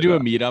 We should do a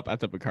meetup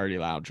at the Bacardi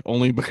Lounge.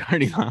 Only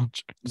Bacardi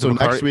Lounge. So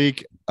next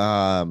week,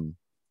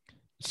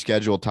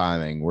 schedule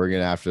timing. We're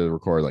gonna have to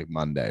record like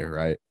Monday,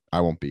 right?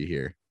 I won't be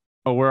here.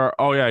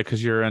 Oh yeah,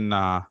 because you're in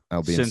I'll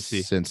be in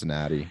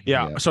Cincinnati.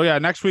 Yeah. So yeah,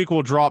 next week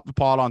we'll drop the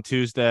pod on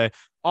Tuesday.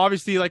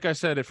 Obviously, like I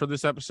said, for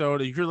this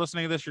episode, if you're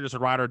listening to this, you're just a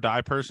ride or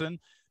die person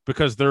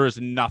because there is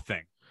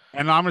nothing.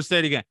 And I'm gonna say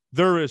it again: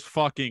 there is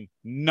fucking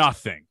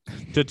nothing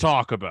to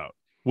talk about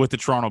with the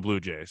Toronto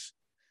Blue Jays.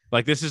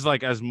 Like this is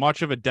like as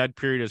much of a dead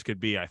period as could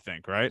be. I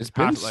think, right? It's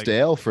been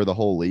stale for the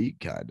whole league,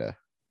 kinda.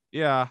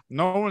 Yeah,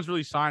 no one's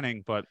really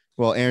signing, but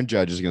Aaron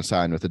Judge is gonna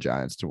sign with the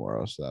Giants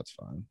tomorrow, so that's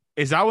fine.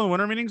 Is that when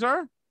winter meetings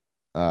are?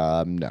 No,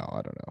 I don't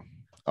know.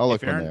 I'll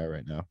look when they are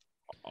right now.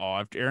 Oh,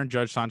 if Aaron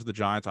Judge signs to the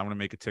Giants, I'm gonna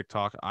make a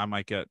TikTok. I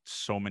might get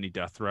so many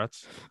death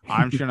threats.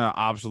 I'm just gonna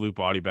absolute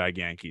body bag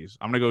Yankees.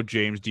 I'm gonna go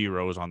James D.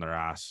 Rose on their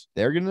ass.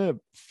 They're gonna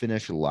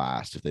finish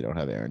last if they don't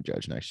have Aaron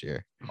Judge next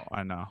year. Oh,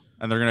 I know,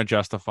 and they're gonna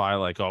justify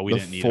like, oh, we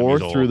didn't need him. The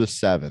 4th through the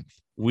 7th.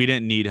 We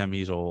didn't need him.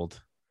 He's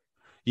old.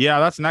 Yeah,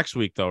 that's next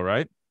week though,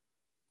 right?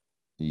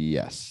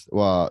 Yes.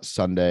 Well,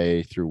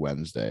 Sunday through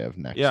Wednesday of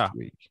next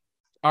week.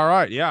 All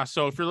right. Yeah.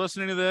 So if you're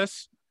listening to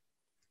this,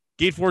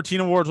 Gate 14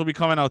 awards will be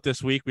coming out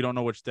this week. We don't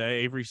know which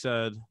day. Avery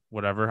said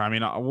whatever. I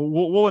mean,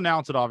 we'll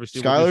announce it,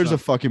 obviously. Skylar's a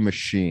fucking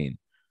machine.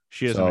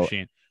 She is a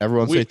machine.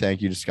 Everyone say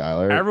thank you to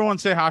Skylar. Everyone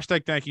say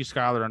hashtag thank you,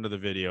 Skylar, under the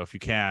video if you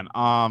can.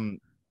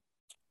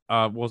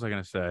 What was I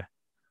going to say?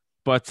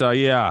 But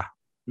yeah,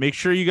 make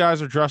sure you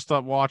guys are dressed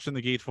up watching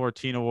the Gate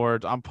 14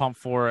 awards. I'm pumped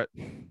for it.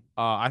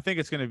 I think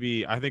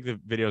the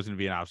video is going to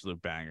be an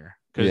absolute banger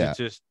because it's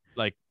just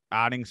like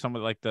adding some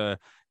of like the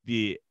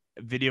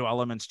video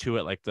elements to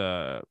it, like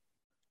the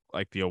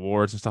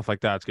awards and stuff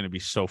like that. It's going to be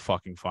so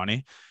fucking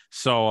funny.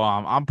 So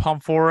I'm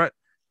pumped for it.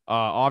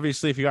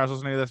 Obviously, if you guys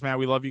listening to this, man,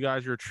 we love you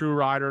guys. You're a true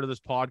rider to this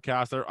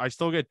podcast. I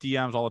still get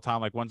DMs all the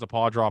time, like when's the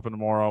pod dropping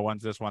tomorrow?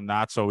 When's this, when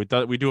that? So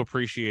we do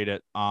appreciate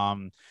it.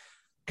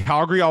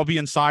 Calgary, I'll be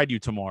inside you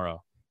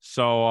tomorrow.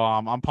 So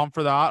I'm pumped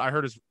for that. I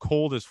heard it's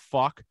cold as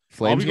fuck.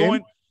 Flames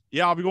game?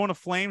 I'll be going to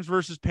Flames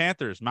versus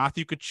Panthers.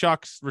 Matthew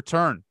Tkachuk's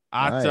return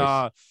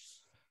at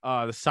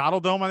the Saddle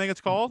Dome, I think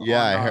it's called.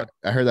 Yeah,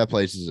 I heard that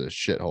place is a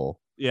shithole.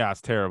 Yeah,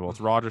 it's terrible.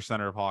 It's Rogers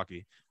Center of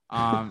Hockey.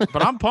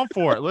 But I'm pumped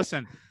for it.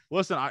 Listen.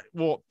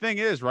 Thing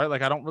is, right?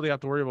 Like I don't really have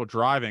to worry about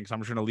driving because I'm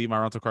just gonna leave my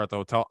rental car at the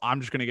hotel. I'm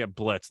just gonna get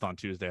blitzed on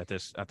Tuesday at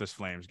this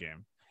Flames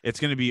game. It's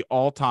gonna be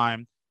all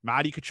time.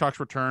 Matty Tkachuk's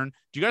return.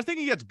 Do you guys think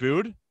he gets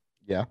booed?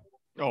 Yeah.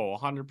 Oh,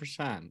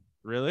 100%.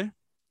 Really?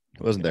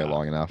 It wasn't there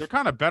long enough. They're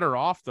kind of better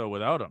off though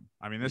without him.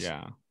 I mean, this.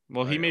 Yeah.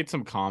 Well, he made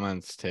some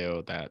comments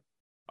too that.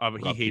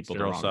 But he hates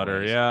Daryl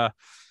Sutter. Yeah.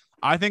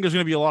 I think there's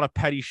going to be a lot of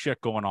petty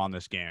shit going on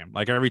this game.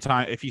 Like every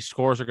time, if he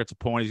scores or gets a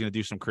point, he's going to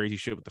do some crazy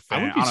shit with the fan.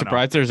 I wouldn't be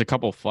surprised there's a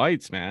couple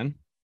fights, man.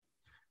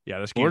 Yeah,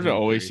 this game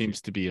always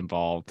seems to be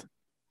involved.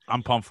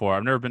 I'm pumped for it.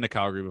 I've never been to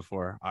Calgary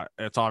before.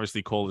 It's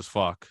obviously cold as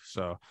fuck.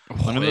 So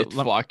it's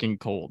fucking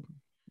cold.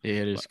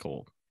 It is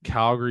cold.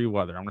 Calgary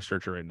weather. I'm going to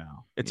search it right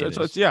now. It's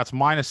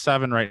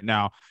 -7 right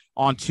now.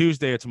 On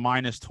Tuesday, it's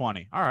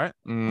 -20. All right.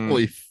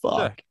 Holy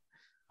fuck. Sick.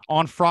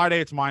 On Friday,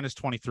 it's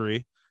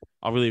 -23.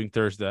 I'll be leaving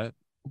Thursday.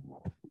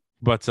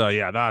 But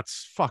yeah,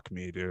 that's fuck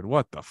me, dude.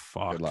 What the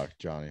fuck? Good luck,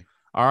 Johnny.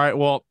 All right.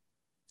 Well,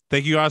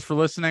 thank you guys for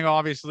listening.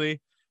 Obviously,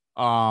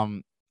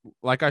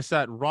 like I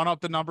said, run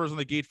up the numbers on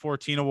the Gate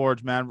 14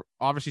 awards, man.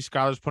 Obviously,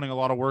 Skylar's putting a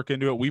lot of work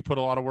into it. We put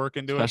a lot of work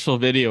into Special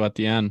video at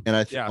the end.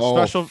 And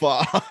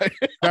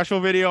special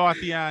video at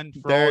the end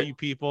for all you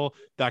people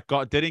that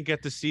didn't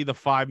get to see the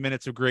 5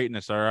 minutes of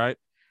greatness. All right.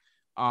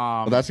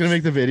 Well, that's gonna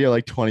make the video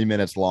like 20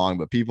 minutes long,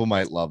 but people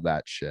might love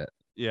that shit.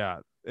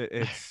 Yeah,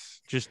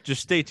 it's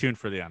just stay tuned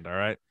for the end. All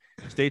right.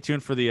 Stay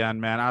tuned for the end,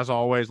 man. As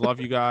always, love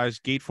you guys.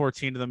 Gate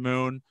 14 to the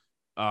moon.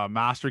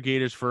 Master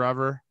Gators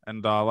forever.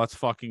 And let's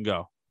fucking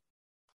go.